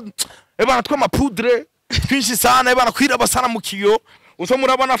tw'amapod ebana tw'amapudre twinshi sana ebana kwiraba sana mu kiyo uso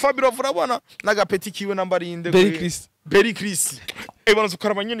murabana Fabi Love urabona nagapeti kiwe nambari inde Berry Chris ebana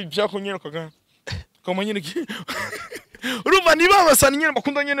zukaraba nyene byako nyene kaga kama nyene urumva niba basana nyene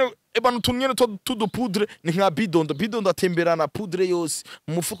bakunda nyene ebana utuntu nyene tudo poudre ni nka bidondo atemberana poudre yose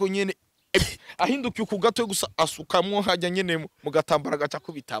mu mufuko nyene ahindukiye ku gato gusa asukamwo hajya nyene mu gatambara gaca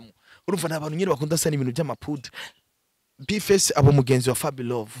kubitamo urumva nabantu nyene bakunda sana ibintu by'amapoudre Bface abo mugenzi wa Fabi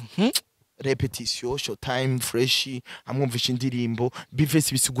Love repetition showtime fresh amwumvisha indirimbo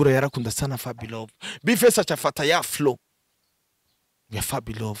Bface bisigura yarakunda sana Fabi Love Bface acafata ya flow ya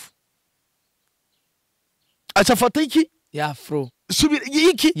Fabi Love acafata iki ya flow subira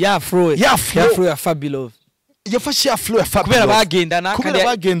iki ya flow ya Fabi Love yafashe ya flow ya Fabi kubera bagendana kandi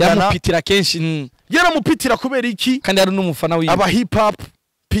yamupitira kenshi yaramupitira kubera iki kandi ari n'umufana wiwe aba hip hop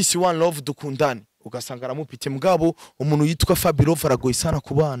peace one love dukundane ugasanga aramupite mugabo umuntu yitwa Fabi Love aragoye sana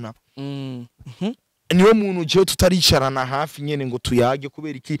kubana niwe muntu je tutaricarana hafi nyene ngo tuyage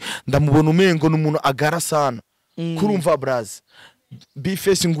kubera iki ndamubona umengo n'umuntu agara sana kurumva braz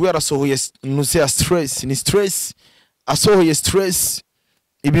Bface nguye arasohoye nuze ya stress ni stress asohoye stress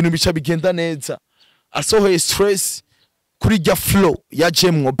ibintu bica bigenda neza asohoye stress kuri rya flow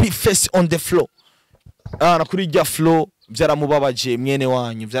yajemwo Bface on the flow na kuri rya flow byaramubabaje mwene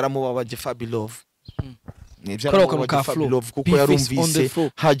wanyu byaramubabaje Fabi Love byaramubabaje Fabi Love kuko yarumvise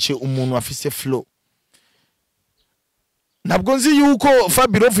haje umuntu afise flow ntabwo nzi yuko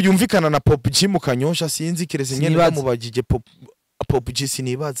Fabi Love yumvikana na Pop G mu Kanyosha sinzi kireze nyene bamubajije Pop G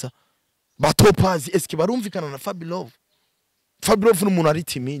sinibaza batopazi eske barumvikana na Fabi Love n'umuntu ari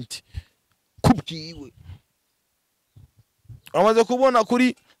timid kubwiwe amaze kubona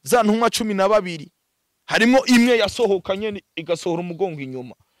kuri za ntumwa 12 harimo imwe yasohoka nyene igasohora umugongo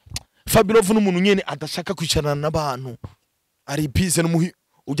inyuma Fabi Love n'umuntu nyene adashaka kwicarana n'abantu ari busy n'umuhi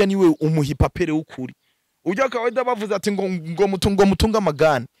ujya niwe umuhipapere ukuri ujya kawaida bavuze ati ngo mutunga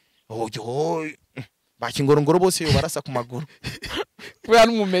amagani bakingorongoro bose yo barasa ku maguru kubera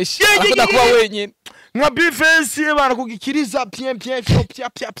n'umumeshi akunda kuba wenyine nka Bface bana kugikiriza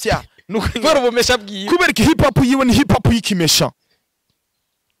pia kubera ubumesha bwiwe kubera ki hip hop yiwe ni hip hop yikimesha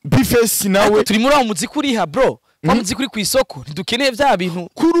Bface nawe turi muri aho muziki uriha bro kwa muziki uri ku isoko ntidukeneye bya bintu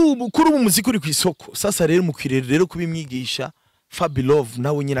kuri ubu muziki uri ku isoko sasa rero mukirere rero kubimwigisha Fabi Love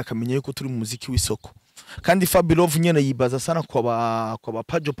nawe nyine akamenya yuko turi mu muziki w'isoko kandi Fabi Love nyene yibaza sana kwa ba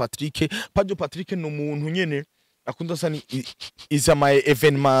Pajo Patrick ni umuntu nyene akunda sana iza ma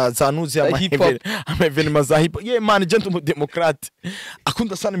evenement zanuzi ama evenement za hip hop. Yeah man, gentleman democrat.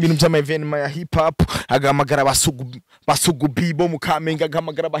 Akunda sana ibintu by'ama evenement ya hip hop, agamagara basugu bibo mu Kamenge,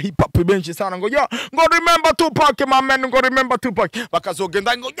 agamagara ba hip hop benshi sana ngo yo ngo remember Tupac my man, ngo remember Tupac,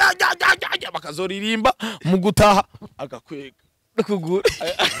 bakazogenda ngo ya bakazoririmba mu gutaha agakwega kugura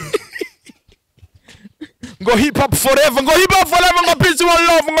ngo hip hop forever, ngo hip hop forever, ngo peace one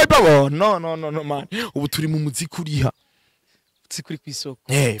love, ngo hip hop. No man, ubu turi mu muziki uriha kuri kwisoko.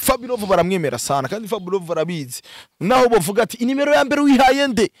 Fabulov baramwemera sana kandi Fabulov barabizi. Naho bovuga ati inimero ya mbere wihaye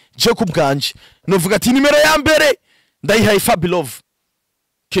nde, je kubganje novuga ati inimero ya mbere ndayihaye Fabulov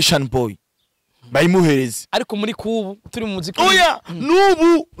Keshan Boy bayimuhereze. Ariko muri kubu turi mu muziki oya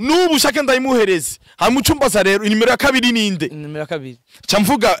nubu shaka ndayimuhereze. Hamucumbaza rero inimero ya kabiri ninde? Inimero ya kabiri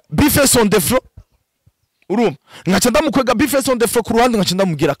camvuga Bifes on the floor urumva, ngaca ndamukwega Bifes on the floor ku ruhande, ngaca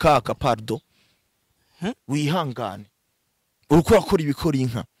ndamubwira kaka pardon wihangane, uruko akora ibikora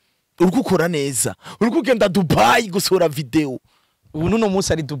inka, uruko ukora neza, uruko ugenda Dubai gusura video. Ubu nuno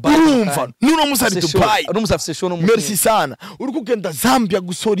munsi ari Dubai, urumva nuno munsi ari Dubai, urumva afise show no merci sana. Uruko ugenda Zambia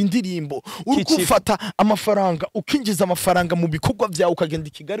gusora indirimbo, uruko ufata amafaranga ukinjiza amafaranga mu bikorwa byawe, ukagenda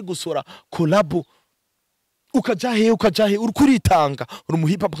i Kigali gusora collab, ukajahe uruko uritanga, uri mu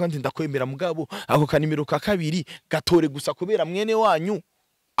hip hop kandi ndakwemera mugabo ako kanimero ka kabiri gatore gusa kubera mwene wanyu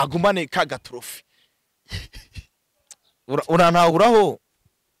agumane ka gatrofi. Uranahuraho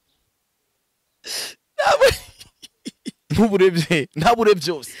ntabure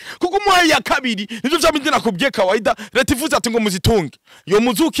byose kuko umuhaye ya kabiri nivyo vyamindi nakubwiye kawaida. Leta ivuze ati ngo muzitunge yo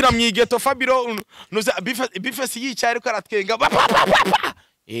muzukira mwigeto Fabiro noza Bifes yicaye ariko aratwenga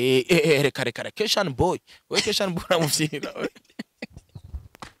reka Keshan Boy, we Keshan Boy amuvyira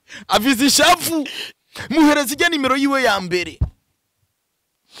avize ishavu, muhereze ijya nimero yiwe ya mbere,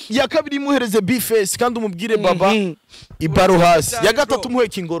 ya kabiri muhereze Bifes kandi umubwire baba ibaro hasi, ya gatatu muhe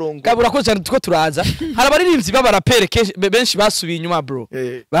Kingorongo. Kabura ko cyane tuko turaza hari abaririmbyi b'abarapere benshi basubiye inyuma bro,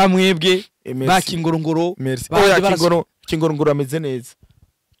 bamwebwe ba Kingorongoro. Kingorongoro ameze neza,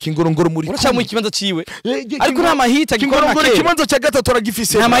 Kingorongoro muri uracha mu kibanza ciwe ariko nta mahita gikora nka kera. Ikibanza cya gatatu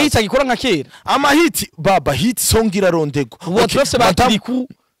aragifise, nta mahita gikora nka kera. Amahiti baba hit song irarondego. Twese batiriku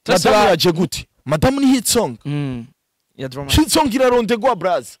madamu yaje gute? Madamu ni hit song ya drama, hit song irarondego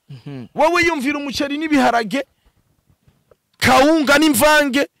braza. Wowe yumvira umuceri n'ibiharage kaunga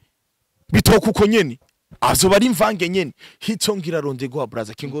n'imvange bitoka uko nyene, azoba ari imvange nyene. Hit song irarondego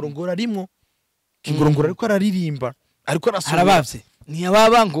braza. Kingorongoro arimo, Kingorongoro ariko araririmba, ariko arasubira arabavye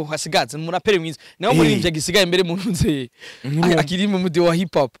ntiyababa ngo hasigaze murapere mwiza naho muririmbye gisigaye imbere mu ntunze akiri mu mudi wa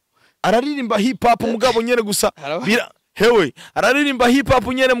hip hop. Araririmba hip hop mugabo nyene gusa hewe araririmba hip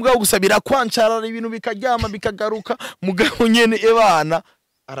hop nyene mugabo gusa birakwancara ibintu bikaryama bikagaruka mugabo nyene ebana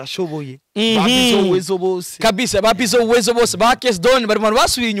arashoboye. Babizo uwezo bose kabisa, babizo uwezo bose. Ba Kesdon bari mu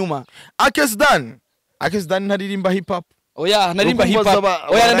basubiye inyuma. Kesdon ntaririmba hip hop. Oya narimba hip hop.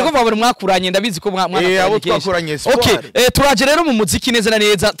 Oya ndiko baba mwakuranye ndabizi ko mwana. Abo twakuranye. Okay, turaje rero mu muziki neza na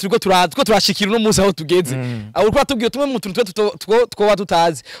neza turiko turashikira no muzi aho tugeze. Aho uriko atubwiye tumwe mu tuntu two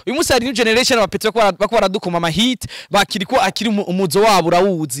tutazi. Uyu musi hari new generation abapetwe bako baradukoma ama hit bakiriko akiri umuzo wabo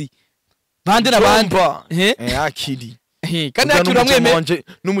urawuzi. Bande na bande. Akiri. Kandi akira mweme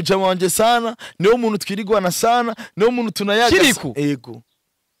n'umujama wanje sana, niwo muntu twirigwana sana, niwo muntu tunayaga. Yego.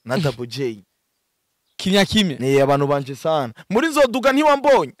 Na Double J. Kinya kimwe ni abantu banje sana muri nzoduga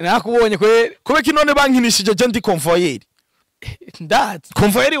ntiwambonye. Nakubonye kwere kube kinone bankinishije je ndi convoyer ndat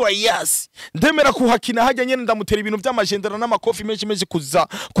convoyer wa yes ndemera kuhakina hajya nyene ndamutera ibintu by'amagendera n'amakofi menshi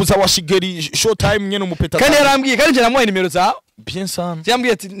kuza washigeri show time nyene umupeta. Kandi yarambwiye kandi je namuhaye nimero zawe bien sana.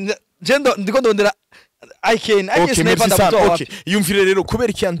 Yambwiye ati je ndiko ndondera I can sniper ndabuto. Okay yumvire rero kubera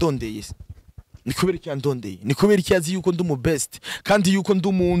iki yandondeye, ni kubera iki yandondeye, ni kubera iki yazi yuko ndumu best kandi yuko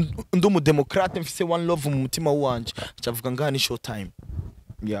ndumu democrat mfise one love mu mutima wanje cyavuga ngaha ni show time.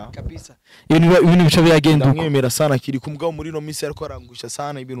 Kabisa ibintu bica biragenda uko ndamwemera sana kiri kumugabo muri no misi ariko arangusha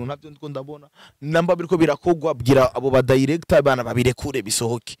sana ibintu ntabyo ndiko ndabona namba biriko birakogwa bwira abo ba director bana babirekure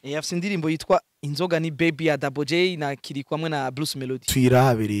bisohoke. Yafise indirimbo yitwa Inzoga ni Baby ya Double J na kiri kwamwe na Blues Melody.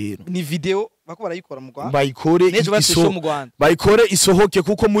 Twirabe rero ni video bako barayikora mu Rwanda, bayikore isohoke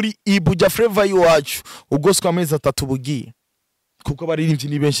kuko muri ibuja flavor iwacu ugoswa amezi 3 bugiye kuko baririmbyi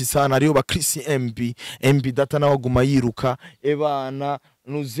ni benshi sana ariyo ba Chris MB data nawe aguma yiruka ebana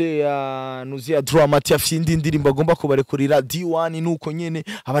nuzea drama afindi indirimbo agomba kubarekurira D1 nuko nyene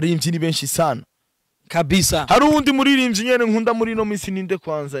abaririmbyi ni benshi sana kabisa. Hari undi muririmbyi nyene nkunda muri no misi ninde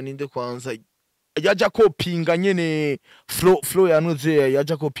kwanza yaja kopinga nyene flow ya nuzea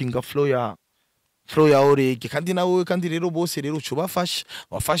yaja kopinga flow ya flow ya orege kandi nawe kandi rero bose rero ucubafasha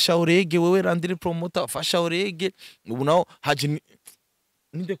wafasha orege wewe Landry promoter wafasha orege ubu naho haje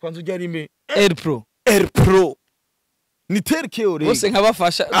ninde kwanza ujya rime R Pro ni terke orege bose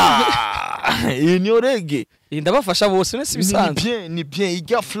nkabafasha iyi ni orege ndabafasha bose nese bisanzwe ni bien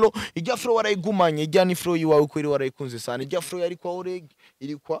ijya flow warayigumanye ijya ni flow yiwawe kweri warayikunze sana ijya flow yari kwa orege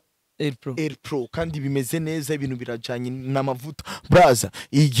iri kwa R Pro kandi bimeze neza ibintu birajanye n'amavuta braza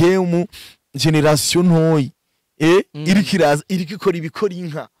igemu generation ntoyi iriko ikora ibikora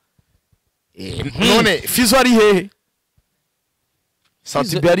inka none Fizo ari hehe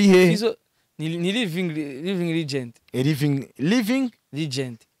Sati bari hehe Fizo ni living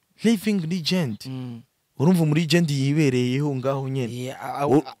legend living legend urumva muri legend yibereyeho ngaho nyene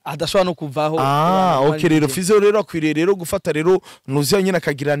adashobora no kuvaho okay rero Fizo rero akwiriye rero gufata rero nuzi nyine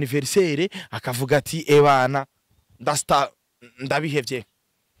akagira anniversaire akavuga ati ebana ndabihevye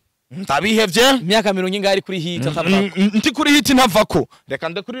imyaka 40 ngari kuri hit nti kuri hit ntavako reka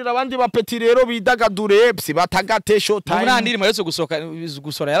ndekurira abandi bapeti rero bidagadure psi batagate show time nandiri mayetse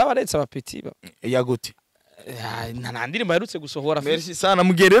gusora yarabaretse abapeti yagute nandiri mayetse gusohora merci sana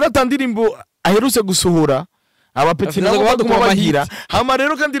mugerera tandirimbo aherutse gusohora abapeti nabo baguma bagira hama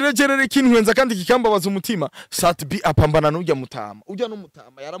rero kandi regerere kintwenza kandi kikambabaza umutima Satbi apambana n'ujya mutama ujya no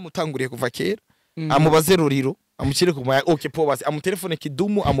mutama yaramutanguriye kuva kera amubaze ruriro amushyire ku maya okay pobase amutelefone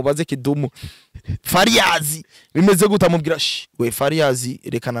kidumu amubaze kidumu Fariyazi bimeze gute amubwira we Fariyazi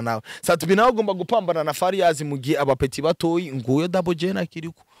rekana nawe Satbi nawe agomba gupambana na Fariyazi mugiye abapeti batoyi nguyo L.GENERAL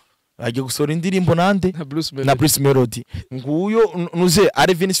kiriko aje gusora indirimbo nande na Bruce Melody nguyo nuze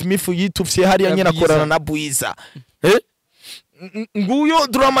Arvin Smith yitufye hari yanyena akorana na Bwiza nguyo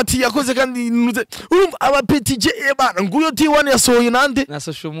Dramati yakoze kandi nuze urumva abapeti je ebana nguyo T1 yasohoye nande na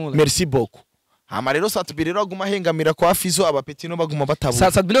Soshomula merci beaucoup hama rero Satbi rero aguma hengamira kwa Fizo abapeti no baguma batabu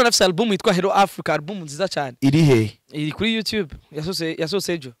Satbi rero afise album yitwa Hello Africa album nziza cyane iri he iri kuri YouTube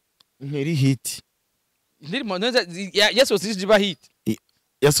yasose ejo ntiri hit ndirimo neza yasose jiba hit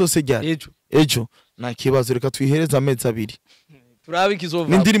yasose ryari ejo nta kibazo reka twihereza amezi abiri turabe ikizova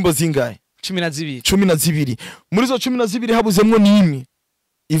n'indirimbo zingahe 12 muri zo 12 habuzemwo nimwe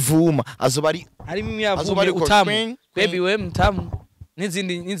ivuma azobari harimo imyavumye utamu baby we mutamu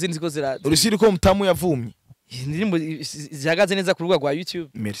n'izindi ziko ziraza urishiri ko mutamu yavumye indirimbo zihagaze neza ku rubuga rwa YouTube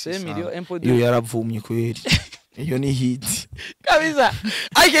iyo yaravumye kweri iyo ni hit kabisa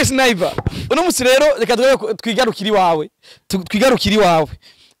ike sniper uno musi rero reka twigarukira iwawe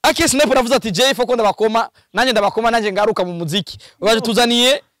ake sniper navuze ati Jay foko ndabakoma nanjye ngaruka mu muziki baje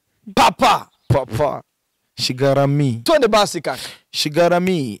tuzaniye papa Shigarami twende basi kaka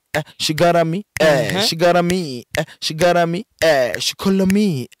Shigarami Shigarami papa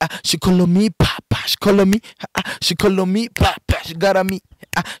Shikolomi papa Shigarami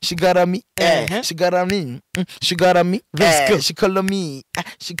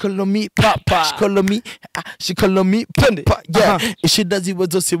papa Shikolomi papa yeah ishida zibo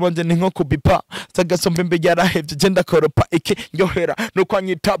zose bonje ni nko kubipa sagasombe mbe yarahevye genda koropa iki nyohera no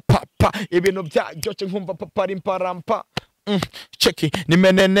kwanyita papa ibintu byajoce nkumva papa rimparampa cheki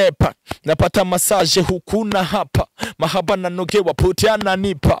nimenenepa napata massage huku na hapa mahaba na nogewa putiana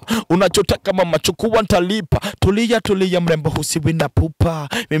nipa unachotaka mama chukua ntalipa tulia mrembo husiwi na pupa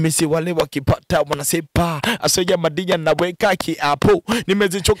mimi si wale wakipata wanasepa asoya madia naweka kiapo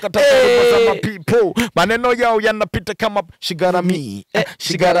nimezichoka takoro za mapipo maneno yao yanapita kama Shigarami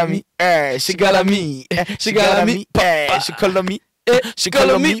Shigarami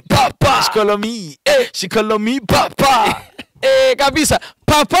Shikolomi papa kabisa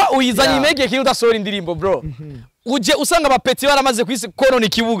papa uyizanye imege kiri udasora indirimbo bro uje usanga abapeti baramaze kwisi konona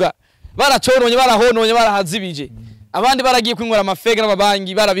ikibuga baracoronye barahononye barahazibije abandi baragiye kwinywera amafega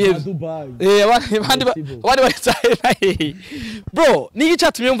n'ababangi barabihebye abandi bari bro niki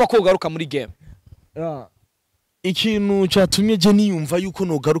cyatumye yumva ko ugaruka muri game ikintu cyatumye je niyumva yuko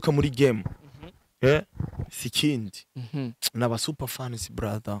no garuka muri game sikindi naba super fans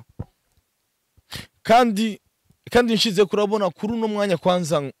brother kandi nshize kurabona kuri uno mwanya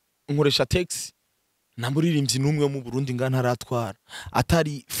kwanza nkoresha taxi namuririmbyi numwe mu Burundi ngana aratwara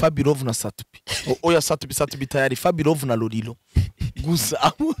atari Fabirov na Satbi oya Satbi tayari Fabirov na Lorilo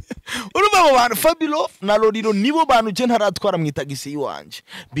gusa urumva abo bantu Fabirov na Lorilo nibo bantu je ntaratwara mu itagisi yiwanje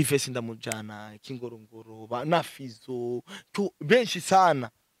bifesi ndamujana kingorongoro na Fizo benshi sana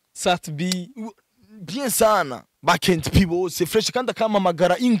Satbi bien sana bakent people c'est fresh kandi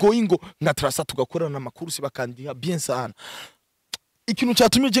akamamagara ingo ngatrasa tugakorana amakurusi bakandiha bien sana ikintu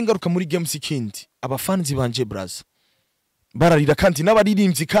cyatumye je ngaruka muri games ikindi abafanzi banje braza bararira kandi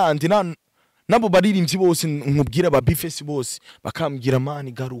n'abaririmbyi kandi nabo baririmbyi bose nkubwira aba bifesi bose bakambwira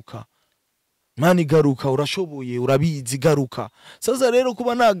mani garuka mani garuka urashoboye urabizi garuka sasa rero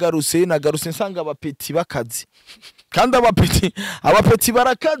kuba nagaruse nsanga abapeti bakazi kandi abapeti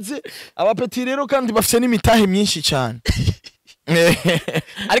barakaze abapeti rero kandi bafite n'imitahe myinshi cyane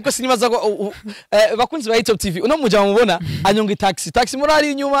ariko sinibaza ko bakunzi ba Hitop TV uno muja mubona anyonga taxi muri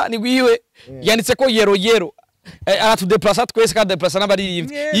ari inyuma ni gwiwe yanditse ko yero aratudeplasa twese kandi deplasa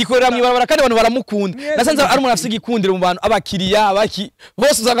n'abaririmbyi yikorera mwibarabara kandi abantu baramukunda nasanze ari umuntu afite igikundiro mu bantu abakiriya abaki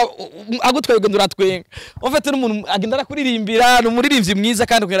bose usanga agutwaye gendura twenga ofete n'umuntu agenda arakuririmbira n'umuririmbyi mwiza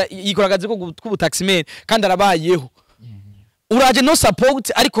kandi yikoragaze ko kubutaximen kandi arabayeho uraje no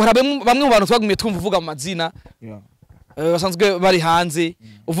support ariko bamwe mu bantu twagumiye twumva uvuga mu mazina basanzwe bari hanze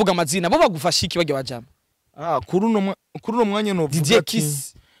uvuga amazina bo bagufasha iki bajya bajama kuri uno mwanya no DJ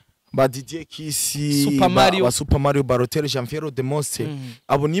Kiss ba DJ Kiss Super Mario Barotel Jean Fiero de Mose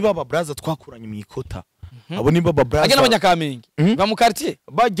abo niba aba braza twakuranye mu ikota abo niba aba braza agena abanyakamenge ba mu quartier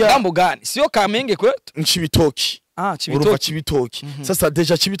bajya gambo gani sio kamenge kwetu Nchibitoki Chibitoki sasa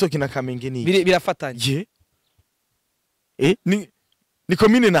deja Chibitoki na Kamenge ni birafatanye ni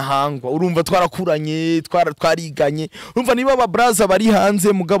komine nahangwa urumva twarakuranye twariganye urumva niba aba braza bari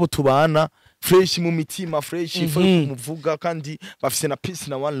hanze mugabo tubana fresh mu mitima fresh muvuga kandi bafise na peace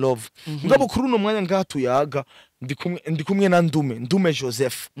na one love mugabo kuri uno mwanya ngatuyaga ndi kumwe na Ndume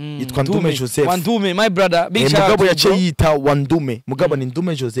Joseph yitwa Ndume Joseph Wandume my brother mugabo yace yita Wandume mugabo ni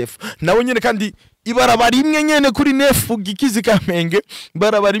Ndume Joseph nawe nyene kandi ibarabara imwe nyene kuri nefu gikizi Kamenge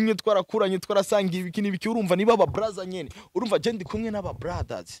ibarabara imwe twarakuranye twarasanga ibiki n'ibiki urumva niba aba brother nyene urumva je ndi kumwe n'aba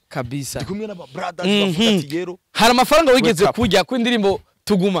brothers kabisa ndi kumwe n'aba brothers bavuga ati yero hari amafaranga wigeze kujya ku indirimbo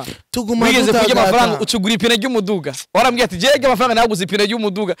tuguma wigeze kujya amafaranga ucugura ipine ry'umuduga warambwiye ati jege amafaranga naguze ipine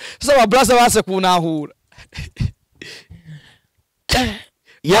ry'umuduga sasa aba brothers base kunahura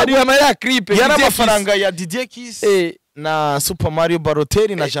yari amara clip yari amafaranga ya DJ Kiss na Super Mario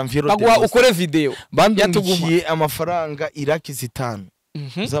Barotel na Jean Fiero bagwa ukore video bandukiye amafaranga iraki zitanu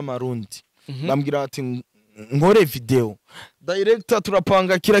z'amarundi bambwira ati nkore video director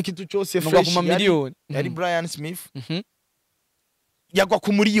turapanga kila kitu cyose fresh yari Brian Smith yagwa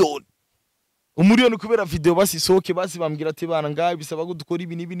ku miliyoni umuriyoni kubera video basisoke bambwira ati bana ngaye bisaba ko dukora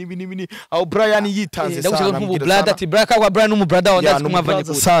ibi nibi aho Brian yitanze sana brother ati braka kwa Brian n'umubrother wandazi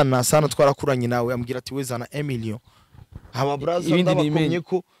kumwavanye sana twarakuranye nawe ambwira ati wezana Emilio aba brother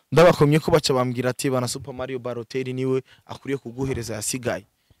ndabakomye ko baca bambwira ati bana Super Mario Barotel niwe akuriye kuguhereza yasigaye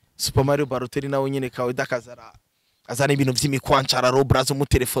Super Mario Barotel nawe nyene kawe dakazara azana ibintu vy'imikwancara ro brazo mu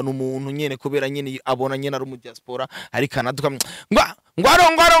telefone umuntu nyene kubera nyene abona nyene ari mu diaspora ari Canada ngwaro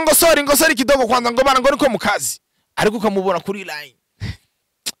sori kidogo kwanza ngo bana ngo niko mukazi ariko ukamubona kuri line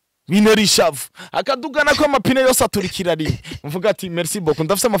bineri shavu akadugana ko mapine yose aturikira ri mvuga ati merci beaucoup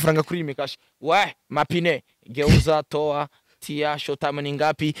ndafite amafaranga kuri imikashi we mapine geuza toa tia shotama ni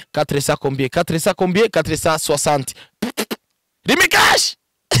ngapi 460 rimikashi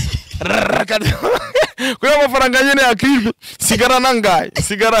kwa mafaranga nyene ya clip sigara nangaye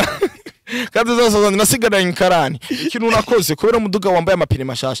kandi zose nasigara inkarani ikintu nakoze kubera umuduga wambaye amapine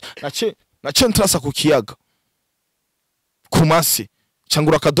mashasha nace ntrasa ku kiyaga kumasi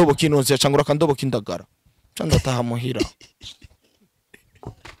cyangura akadobo kinonzi cyangura akandobo kindagara cyangwa taha muhira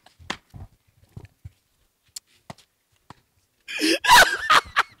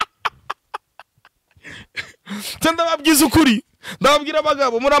tenda babwiza ukuri ndababwira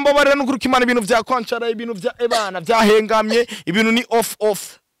abagabo murambabarira n'ukuruka imana ibintu vya kwancara ibintu vya ebana vyahengamye ibintu ni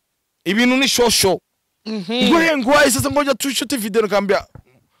off ibintu ni shosho ngwengwa isasa ngoja tushote video kambia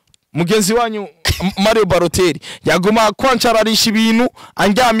mugenzi wanyu Mario Barotel yaguma kwancararisha ibintu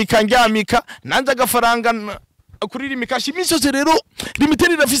andyamika nanje agafaranga kuri rimikashi imisoze rero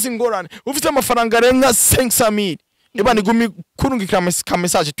limiteri rafise ingorane ufite amafaranga renga 500,000 eba nigumi kurungika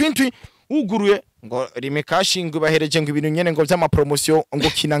message twintwi uguruye ngo rimikashi ngo bahereje ngo ibintu nyene ngo vy'ama promotion ngo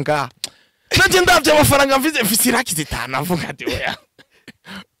kina nga nanje ndavye amafaranga mfise iraki zitana avuga ati oya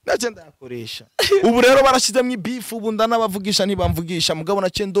naje ndakoresha ubu rero barashizemwe beef ubu ndanabavugisha ntibamvugisha mugabo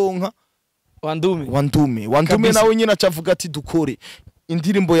nace ndonka Wandume nawe nyina acavuga ati dukore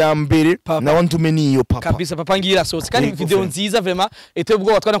indirimbo ya mbere na Wandume niyo papa kabisa papa ngira sose kandi video nziza vraiment etwe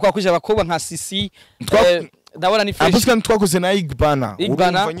ubwo watwana kwa kuje abakobwa nka Sisi ndabona ni fresh abuska twakoze na Igbana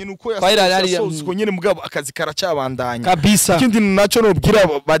urumva nyine uko yasoze ko nyine mugabo akazi karacabandanya kabisa ikindi naco nobwira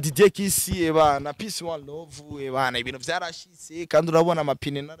ba DJ Kiss na Peace One Love bana ibintu vyarashise kandi urabona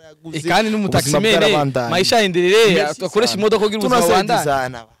amapine narayaguze kandi n'umutaximene maisha enderere akoresha imodoka kugira ubuzima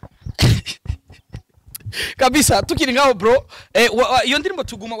bwandanya kabisa tukiri ngaho bro iyo ndirimbo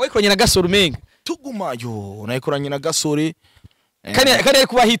tuguma wayikoranye na Gasore umenga tuguma yo nayikoranye na Gasore kandi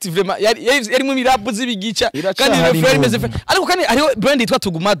kuba hit vraiment yari mu mirabu zibigica kandi refrain imeze ariko kandi hariho brand yitwa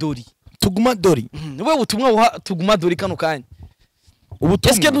Tuguma Dori Tuguma Dori wewe ubutumwa buha Tuguma Dori kano kanya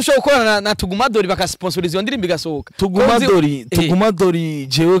ubutumwa eske ntushobora gukorana na Tuguma Dori bakasponsoriza iyo ndirimbo igasohoka Tuguma Dori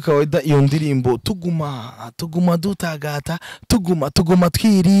jewe kawaida iyo ndirimbo tuguma dutagata tuguma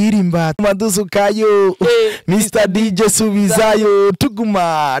twiririmba dusukayo Mr DJ subizayo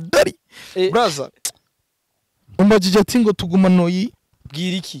Tuguma Dori brother umbajije ati ngo tuguma noyi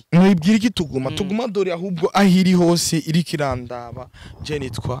bwira iki tuguma Dori ahubwo ahiri hose iri kirandaba je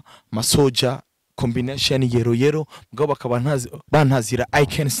nitwa Masoja combination yero mugabo bakaba bantazira I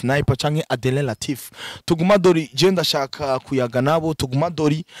can sniper canke Adele Latif Tuguma Dori je ndashaka kuyaga nabo Tuguma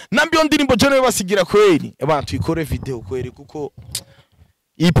Dori nambiyo ndirimbo je nawe basigira kweri abantu tuyikore video kweri kuko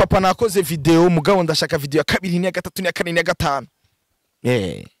iyi papa nakoze video mugabo ndashaka video ya kabiri ni ya gatatu ni ya kane ni ya gatanu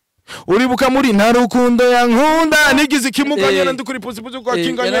uribuka muri ntarukundo yankunda nigize ikimuganyera ndi kuri position kwa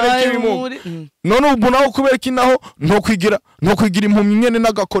kinganyera kirimo none ubu naho kubera kinaho no kwigira impumyi nyene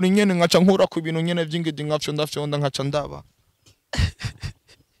n'agakora nyene nkaca nkura ku bintu nyene by'ingidi nkafyo ndafyonda nkaca ndaba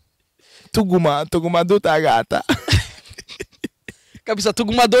tuguma dutagata kabisa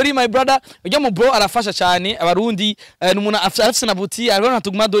Tuguma Dori my brother ujya mu bro arafasha cyane abarundi n'umuntu afise na boutique ariko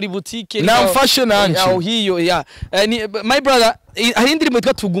Tuguma Dori boutique namfashe nanje aho hiyo my brother hari indirimbo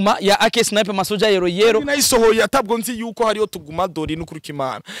yitwa Tuguma ya AK Sniper Masoja yero nayisohoye atabwo nzi yuko hariyo Tuguma Dori n'ukuri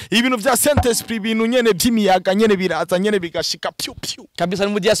kimana ibintu vya Saint Esprit ibintu nyene by'imiyaga nyene biraza nyene bigashika piu kabisa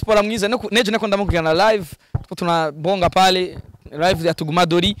mu diaspora mwiza neje nako ndamukugana live tunabonga pale live ya Tuguma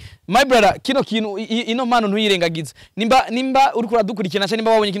Dori my brother kino kintu ino mano ntuyirengagiza nimba uri kuradukurikira cyane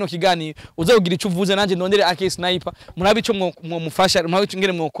nimba wabonye kino kigani uzavugira ico uvuze nanje ndondere AK Sniper murabe ico mufasha murabe ico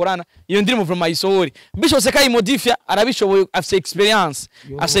ngere mwokorana iyo ndirimbo from my soul bishose kai modifia arabishoboye afise experience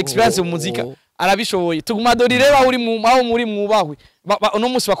mu muzika arabishoboye Tuguma Dori reba uri muri mwubahwe uno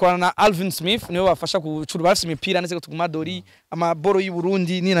munsi bakorana na Alvin Smith niwe bafasha kucura bafise imipira ndetse Tuguma Dori amaboro y'u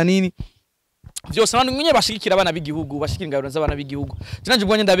Burundi nini vyose abantu nyenye bashigikira abana b'igihugu bashikira ingabiro z'abana b'igihugu jinanje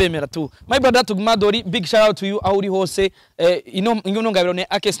bwanye ndabemera tu my brother Tuguma Dori big shout out to you aho uri hose ino ngabiro ne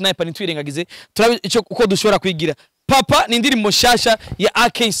AK Sniper nitwirengagize turabe ico uko dushobora kwigira papa ni indirimbo shasha ya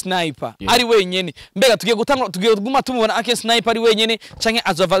AK Sniper ari wenyene mbega tugiye guma tumubona AK Sniper ari wenyene canke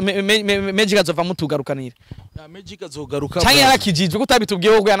azova Magic azova mutugarukanira Magic azogaruka canke yarakijijwe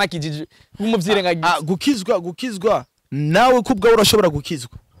kutabitubwiye wowe yanakijijwe nk'umuvyirengagize gukizwa nawe kubwa urashobora gukizwa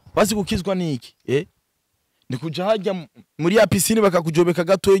basi gukizwa niki ni kuja hajya muri ya piscine bakakujobeka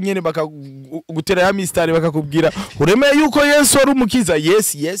gato nyene bakagutera ya mistari bakakubwira uremeye yuko Yesu ari umukiza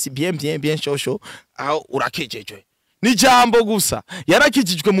yes bien shosho aho urakejejwe ni jambo gusa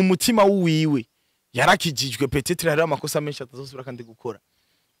yarakijijwe mu mutima wiwe yarakijijwe peut-être hari amakosa menshi atazosubira kandi gukora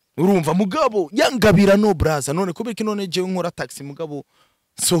urumva mugabo yangabira no braza none kubera iki none je nkora taxi mugabo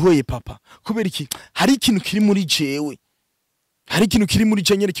sohoye papa kubera iki hari ikintu kiri muri jewe hari ikintu kiri muri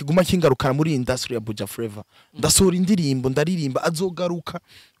cenyere kiguma kingarukana muri industry ya Buja Flavor ndasohora indirimbo ndaririmba azogaruka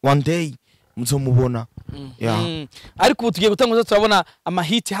one day muzomubona ariko ubu tugiye gutanguza turabona ama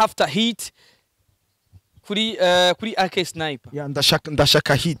hit after hit kuri AK Sniper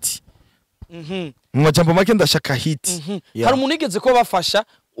ndashaka hit mwajambo make ndashaka hit hari umuntu igeze ko bafasha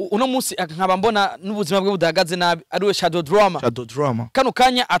uno munsi nkaba mbona n'ubuzima bwe budahagaze nabi ariwe Shadow Drama kano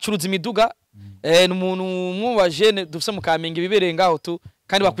kanya acuruza imiduga n'umuntu mu bajene dufise mu Kamenge bibereye ngaho tu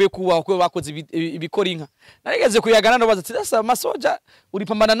kandi bakwiye kubaho ko bakoze ibikora inka narigeze kuyagana no baza ati dasa Masoja uri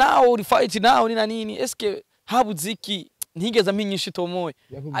pambana nawo uri fight nawo ni nini eske habuziki ntigeze amenyisha tomoye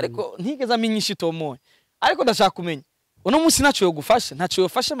ariko ntigeze amenyisha tomoye ariko ndashaka kumenya uno munsi naco yo gufasha naco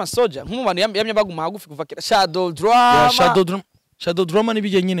yofasha Masoja nk'umuntu yamye baguma hagufi kuvakira Shadow Drama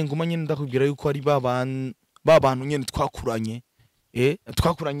nibije nyene nguma nyene ndakubwira yuko ari babantu nyene twakuranye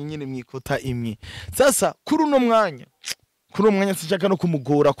twakuranye nyene mwikota imwe sasa kuri uno mwanya sishaka no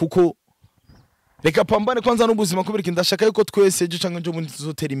kumugora kuko reka pambane kwanza n'ubuzima kubera iki ndashaka yuko twese ejo canke ejo bundi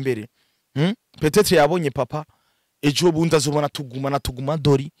tuzotera imbere peut-être yabonye papa ejo bundi azobona Tuguma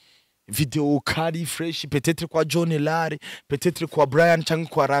Dori video kari fresh peut-être kwa L.GENERAL peut-être kwa Brian canke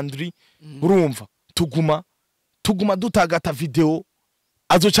kwa Landry urumva tuguma dutagata video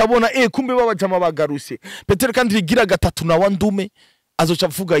azoca abona kumbe babajama bagaruse Peter kandi rigira gatatu na wandume azoca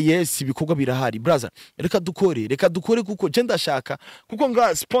avuga yes ibikorwa birahari brother reka dukore kuko je ndashaka kuko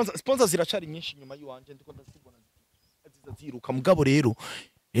nga sponsor ziracari nyinshi nyuma yiwanje ndiko ndasibona ziruka mugabo rero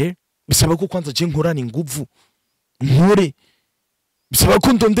bisaba ko kwanza je nkorana inguvu nkore bisaba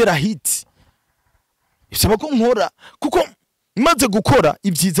ko ndondera hit bisaba ko nkora kuko maze gukora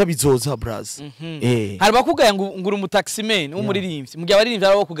ibyiza bizoza braza hari bakugaya ngura umutaximen umuririmbyi mugihe abaririmbyi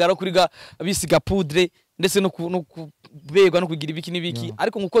arabo kugara kuri bisiga poudre ndetse no kubegwa no kugira ibiki nibiki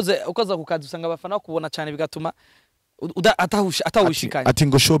ariko ngukoze ukaza kukaza usanga abafana kubona cyane bigatuma atawushikanye ati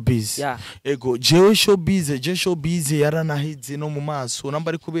ngo showbiz Yeah. ego jewe showbiz yaranahize no mu maso namba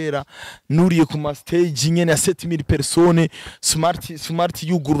ari kubera nuriye ku ma stage nyene ya 7000 personnes smart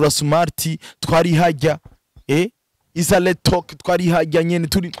yugurura smart twari hajya isa let talk twari hajya nyene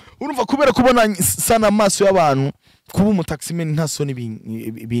turi urumva kubera kubona sana amaso y'abantu kuba umutaximen nta soni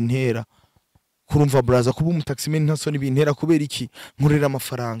bintera kurumva braza kuba umutaximen nta soni bintera kubera iki nkurera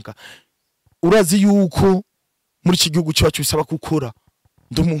amafaranga urazi yuko muri iki gihugu cyacu bisaba gukora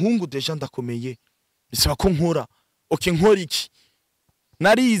ndumuhungu deja ndakomeye bisaba ko nkora nkora iki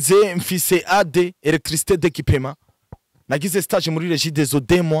narize mfise AD electricité d'équipement nagize stage muri Régie des Eaux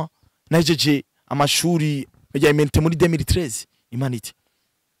 2 mois najeje amashuri ya mente muri 2013 imanite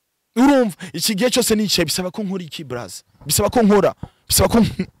urumva iki gihe cyose nicaye bisaba ko nkora iki braza bisaba ko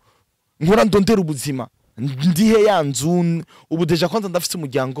nkora ndondera ubuzima ndihe yanzu ubu deja kwanza ndafite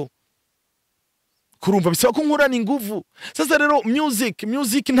umuryango kurumva bisaba ko nkurana inguvu sasa rero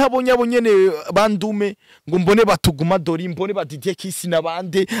music ntabonye abonyene bandume ngo mbone batuguma dori mbone badidie kisi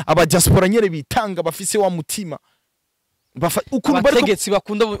nabande aba diaspora nyere bitanga bafise wa mutima abategetsi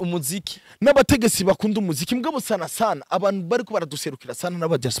bakunda umuziki n'abategetsi bakunda umuziki mugabo sana abantu bari ko baraduserukira sana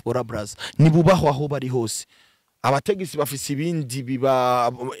n'aba diaspora brothers nibubaho aho bari hose abategetsi bafise ibindi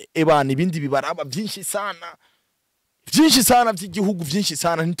ibindi bibaraba byinshi sana by'igihugu byinshi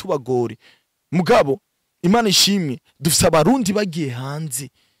sana ntitubagore mugabo Imana ishimwe dufise abarundi bagiye hanze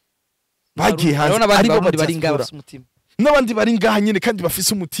aribo bari ngaho umutima n'abandi bari ngaha nyene kandi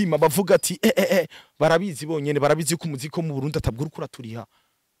bafise umutima bavuga ati barabizi bonyene barabizi ko umuziki wo mu Burundi atabwura ukura turiha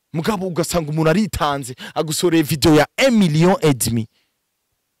mugabo ugasanga umuntu aritanze agusoreye video ya 1,5 million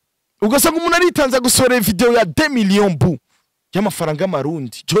ugasanga umuntu aritanze agusoreye video ya 2 million bu y'amafaranga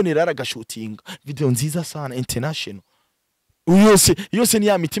y'amarundi General agashutinga video nziza sana international yose ni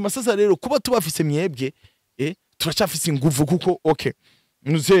ya mitima sasa rero kuba tubafise myebwe turacafise inguvu kuko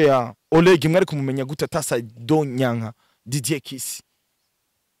nuze ya Oleg mwari kumumenya gute tasa do nyanka Didier Kisi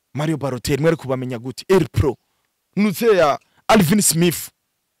Mario Balotelli mwari kubamenya gute Air Pro nuze ya Alvin Smith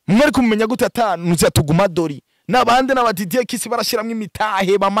mwari kumumenya gute ata nuze tuguma dori nabande n'aba Didier Kisi barashiramwe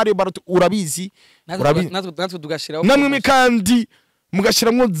imitahe ba Mario Balotelli urabizi natwe tugashiraho namwe kandi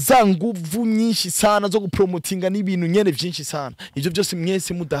mugashiramwo za nguvu nyinshi sana zo gupromotinga n'ibintu nyene vyinshi sana ivyo byose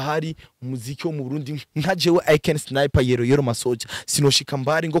mwese mudahari umuziki wo mu Burundi nka jewe I can sniper yero masoja sinoshika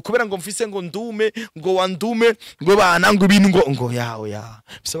mbari ngo kubera ngo mfise ngo ndume ngo wandume ngo bana ngo ibintu ngo yawe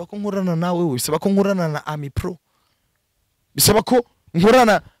bisaba ko nkorana nawe bisaba ko nkorana na Ami Pro bisaba ko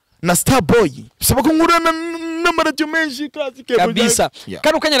nkorana na Starboy bisaba ko nkorana n'amaradio menshi kazi ke kabisa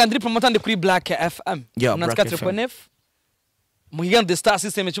kano kanya ndiri promotande kuri Black FM 94.9 Muhigano the star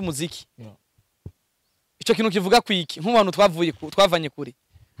system cy'umuziki. Ico kintu kivuga kwiki nk'abantu twavanye kuri.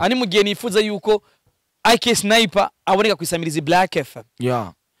 Ani mugiye nifuza yuko IK Sniper aboneka kwisamiriza Black FM.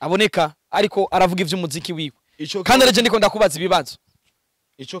 Aboneka ariko aravuga ivy'umuziki wiwe. Kandi araje ndiko ndakubaza ibibazo.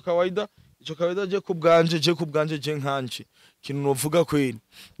 Ico kawaida je kubganje je nkanje. Kintu novuga kweli.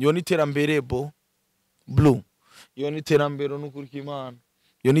 Yo niterambere blue. Yo niterambere n'ukurika Imana.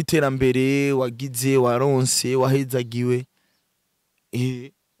 Yo niterambere wagize waronse wahezagiwe.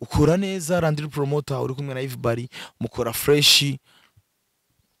 Ukora neza Randiri promoter uri kumwe na everybody mukora fresh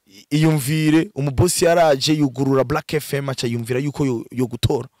iyumvire umubosi yaraje yugurura Black FM acha yumvira yuko yo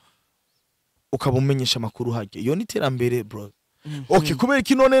gutora ukabumenyesha makuru hage iyo niterambere bro kubera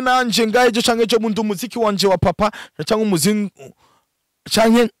kinone nanje ngaje canke cyo mundu muziki wanje wa papa cyangwa umuziki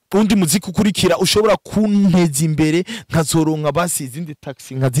canke undi muziki ukurikira ushobora kunteza imbere nkazoronka basi izindi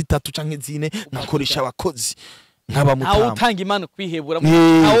taxi nka zitatu canke zine nakoresha abakozi aho utanga imana kwihebura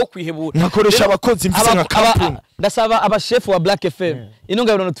aho kwihebura nakoresha abakozi mfise nka company ndasaba aba chef wa Black FM ino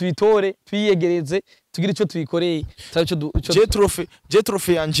ngabiro tuyitore twiyegereze tugira ico tuyikoreye je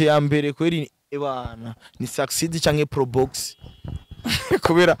trophy yanje ya mbere kweri ebana ni succeed canke pro box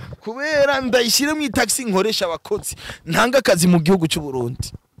kubera ndayishire mu taxi nkoresha abakozi ntanga akazi mu gihugu cy'u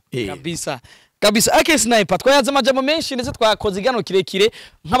Burundi kabisa IK Sniper twayaze amajambo menshi ndetse twakoze igano kirekire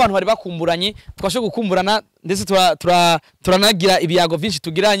nk'abantu bari bakumburanye twashe gukumburana ndetse turanagira ibiyago byinshi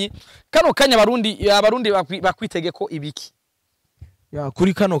tugiranye kano kanya abarundi bakwitege ko ibiki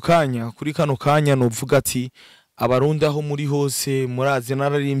kuri kano kanya novuga ati abarundi aho muri hose murazi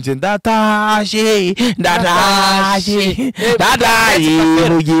nararimbye ndataje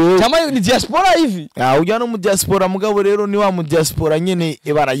cyama ni diaspora hivi ujya no mu diaspora mugabo rero ni wa mu diaspora nyene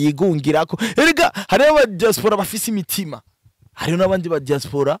barayigungirako erega hari aba diaspora bafise imitima hari n'abandi ba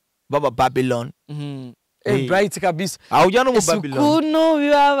diaspora baba Babylon bright kabisa ujya no mu Babylon ukuntu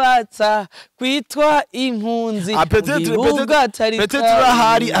bibabatsa kwitwa impunzi peut-être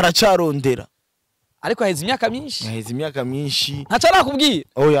hari aracarondera ariko haheze imyaka myinshi Haheze imyaka myinshi. ntaca nakubwiye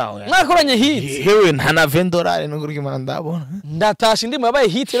Oya. mwakoranye hit Hewe nta na $20 no kuri Imana ndabona. ndatasha indirimbo yabaye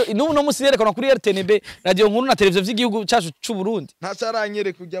hit n'ubu no musi yerekana kuri RTNB radio nkuru na televiziyo vy'igihugu cacu c'u Burundi. Ntaca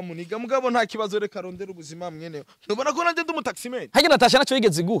aranyere kujya muniga mugabo nta kibazo reka rondera ubuzima mwene. Ntubona ko nanje ndi umutaximene. Hage ndatasha naco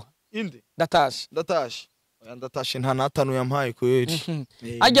yigeze iguha. Inde. Ndatasha. Oya ndatashe nta natanu yampaye kweri.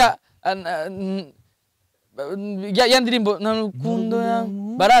 Ajya ya ndirimbo narukundo ya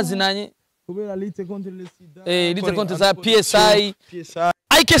barazinanye Kubera lite contre le sida. lite contre za PSI.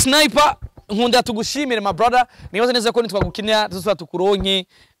 Ike Sniper nkunda tugushimire my brother. Nibaza neza ko nitwagukinira tuzoza tukuronke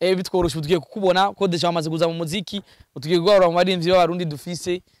bitworoshe tugiye kukubona ko deja bamaze kuza mu muziki tugiye guhora mu Abaririmvyi b'Abarundi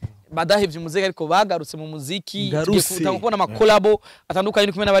dufise badahevye umuziki ariko bagarutse mu muziki tugiye kubona ama collabo atandukanye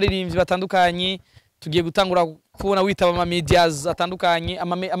ni kumwe n'Abaririmvyi batandukanye tugiye gutangura kubona witaba ama medias atandukanye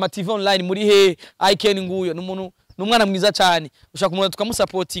ama TV online muri he Ike nguyo n'umuntu numwana mwiza cyane ushaka kumubona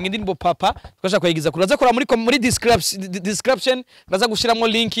tukamusupporting indirimbo papa tukashaka kuyigiza kuraza kora muri description baza gushiramo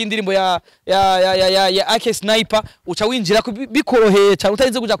link indirimbo ya Ike Sniper uca winjira bikoroheye cyane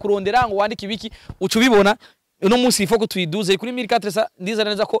utarinze kuja kurondera ngo wandike ibiki uca ubibona uno munsi ifoko tuyiduze kuri 1400 ndiza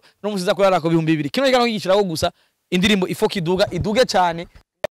neza ko no munsi za kurara ko 2000 kino gikano gishiraho gusa indirimbo ifoko iduge cyane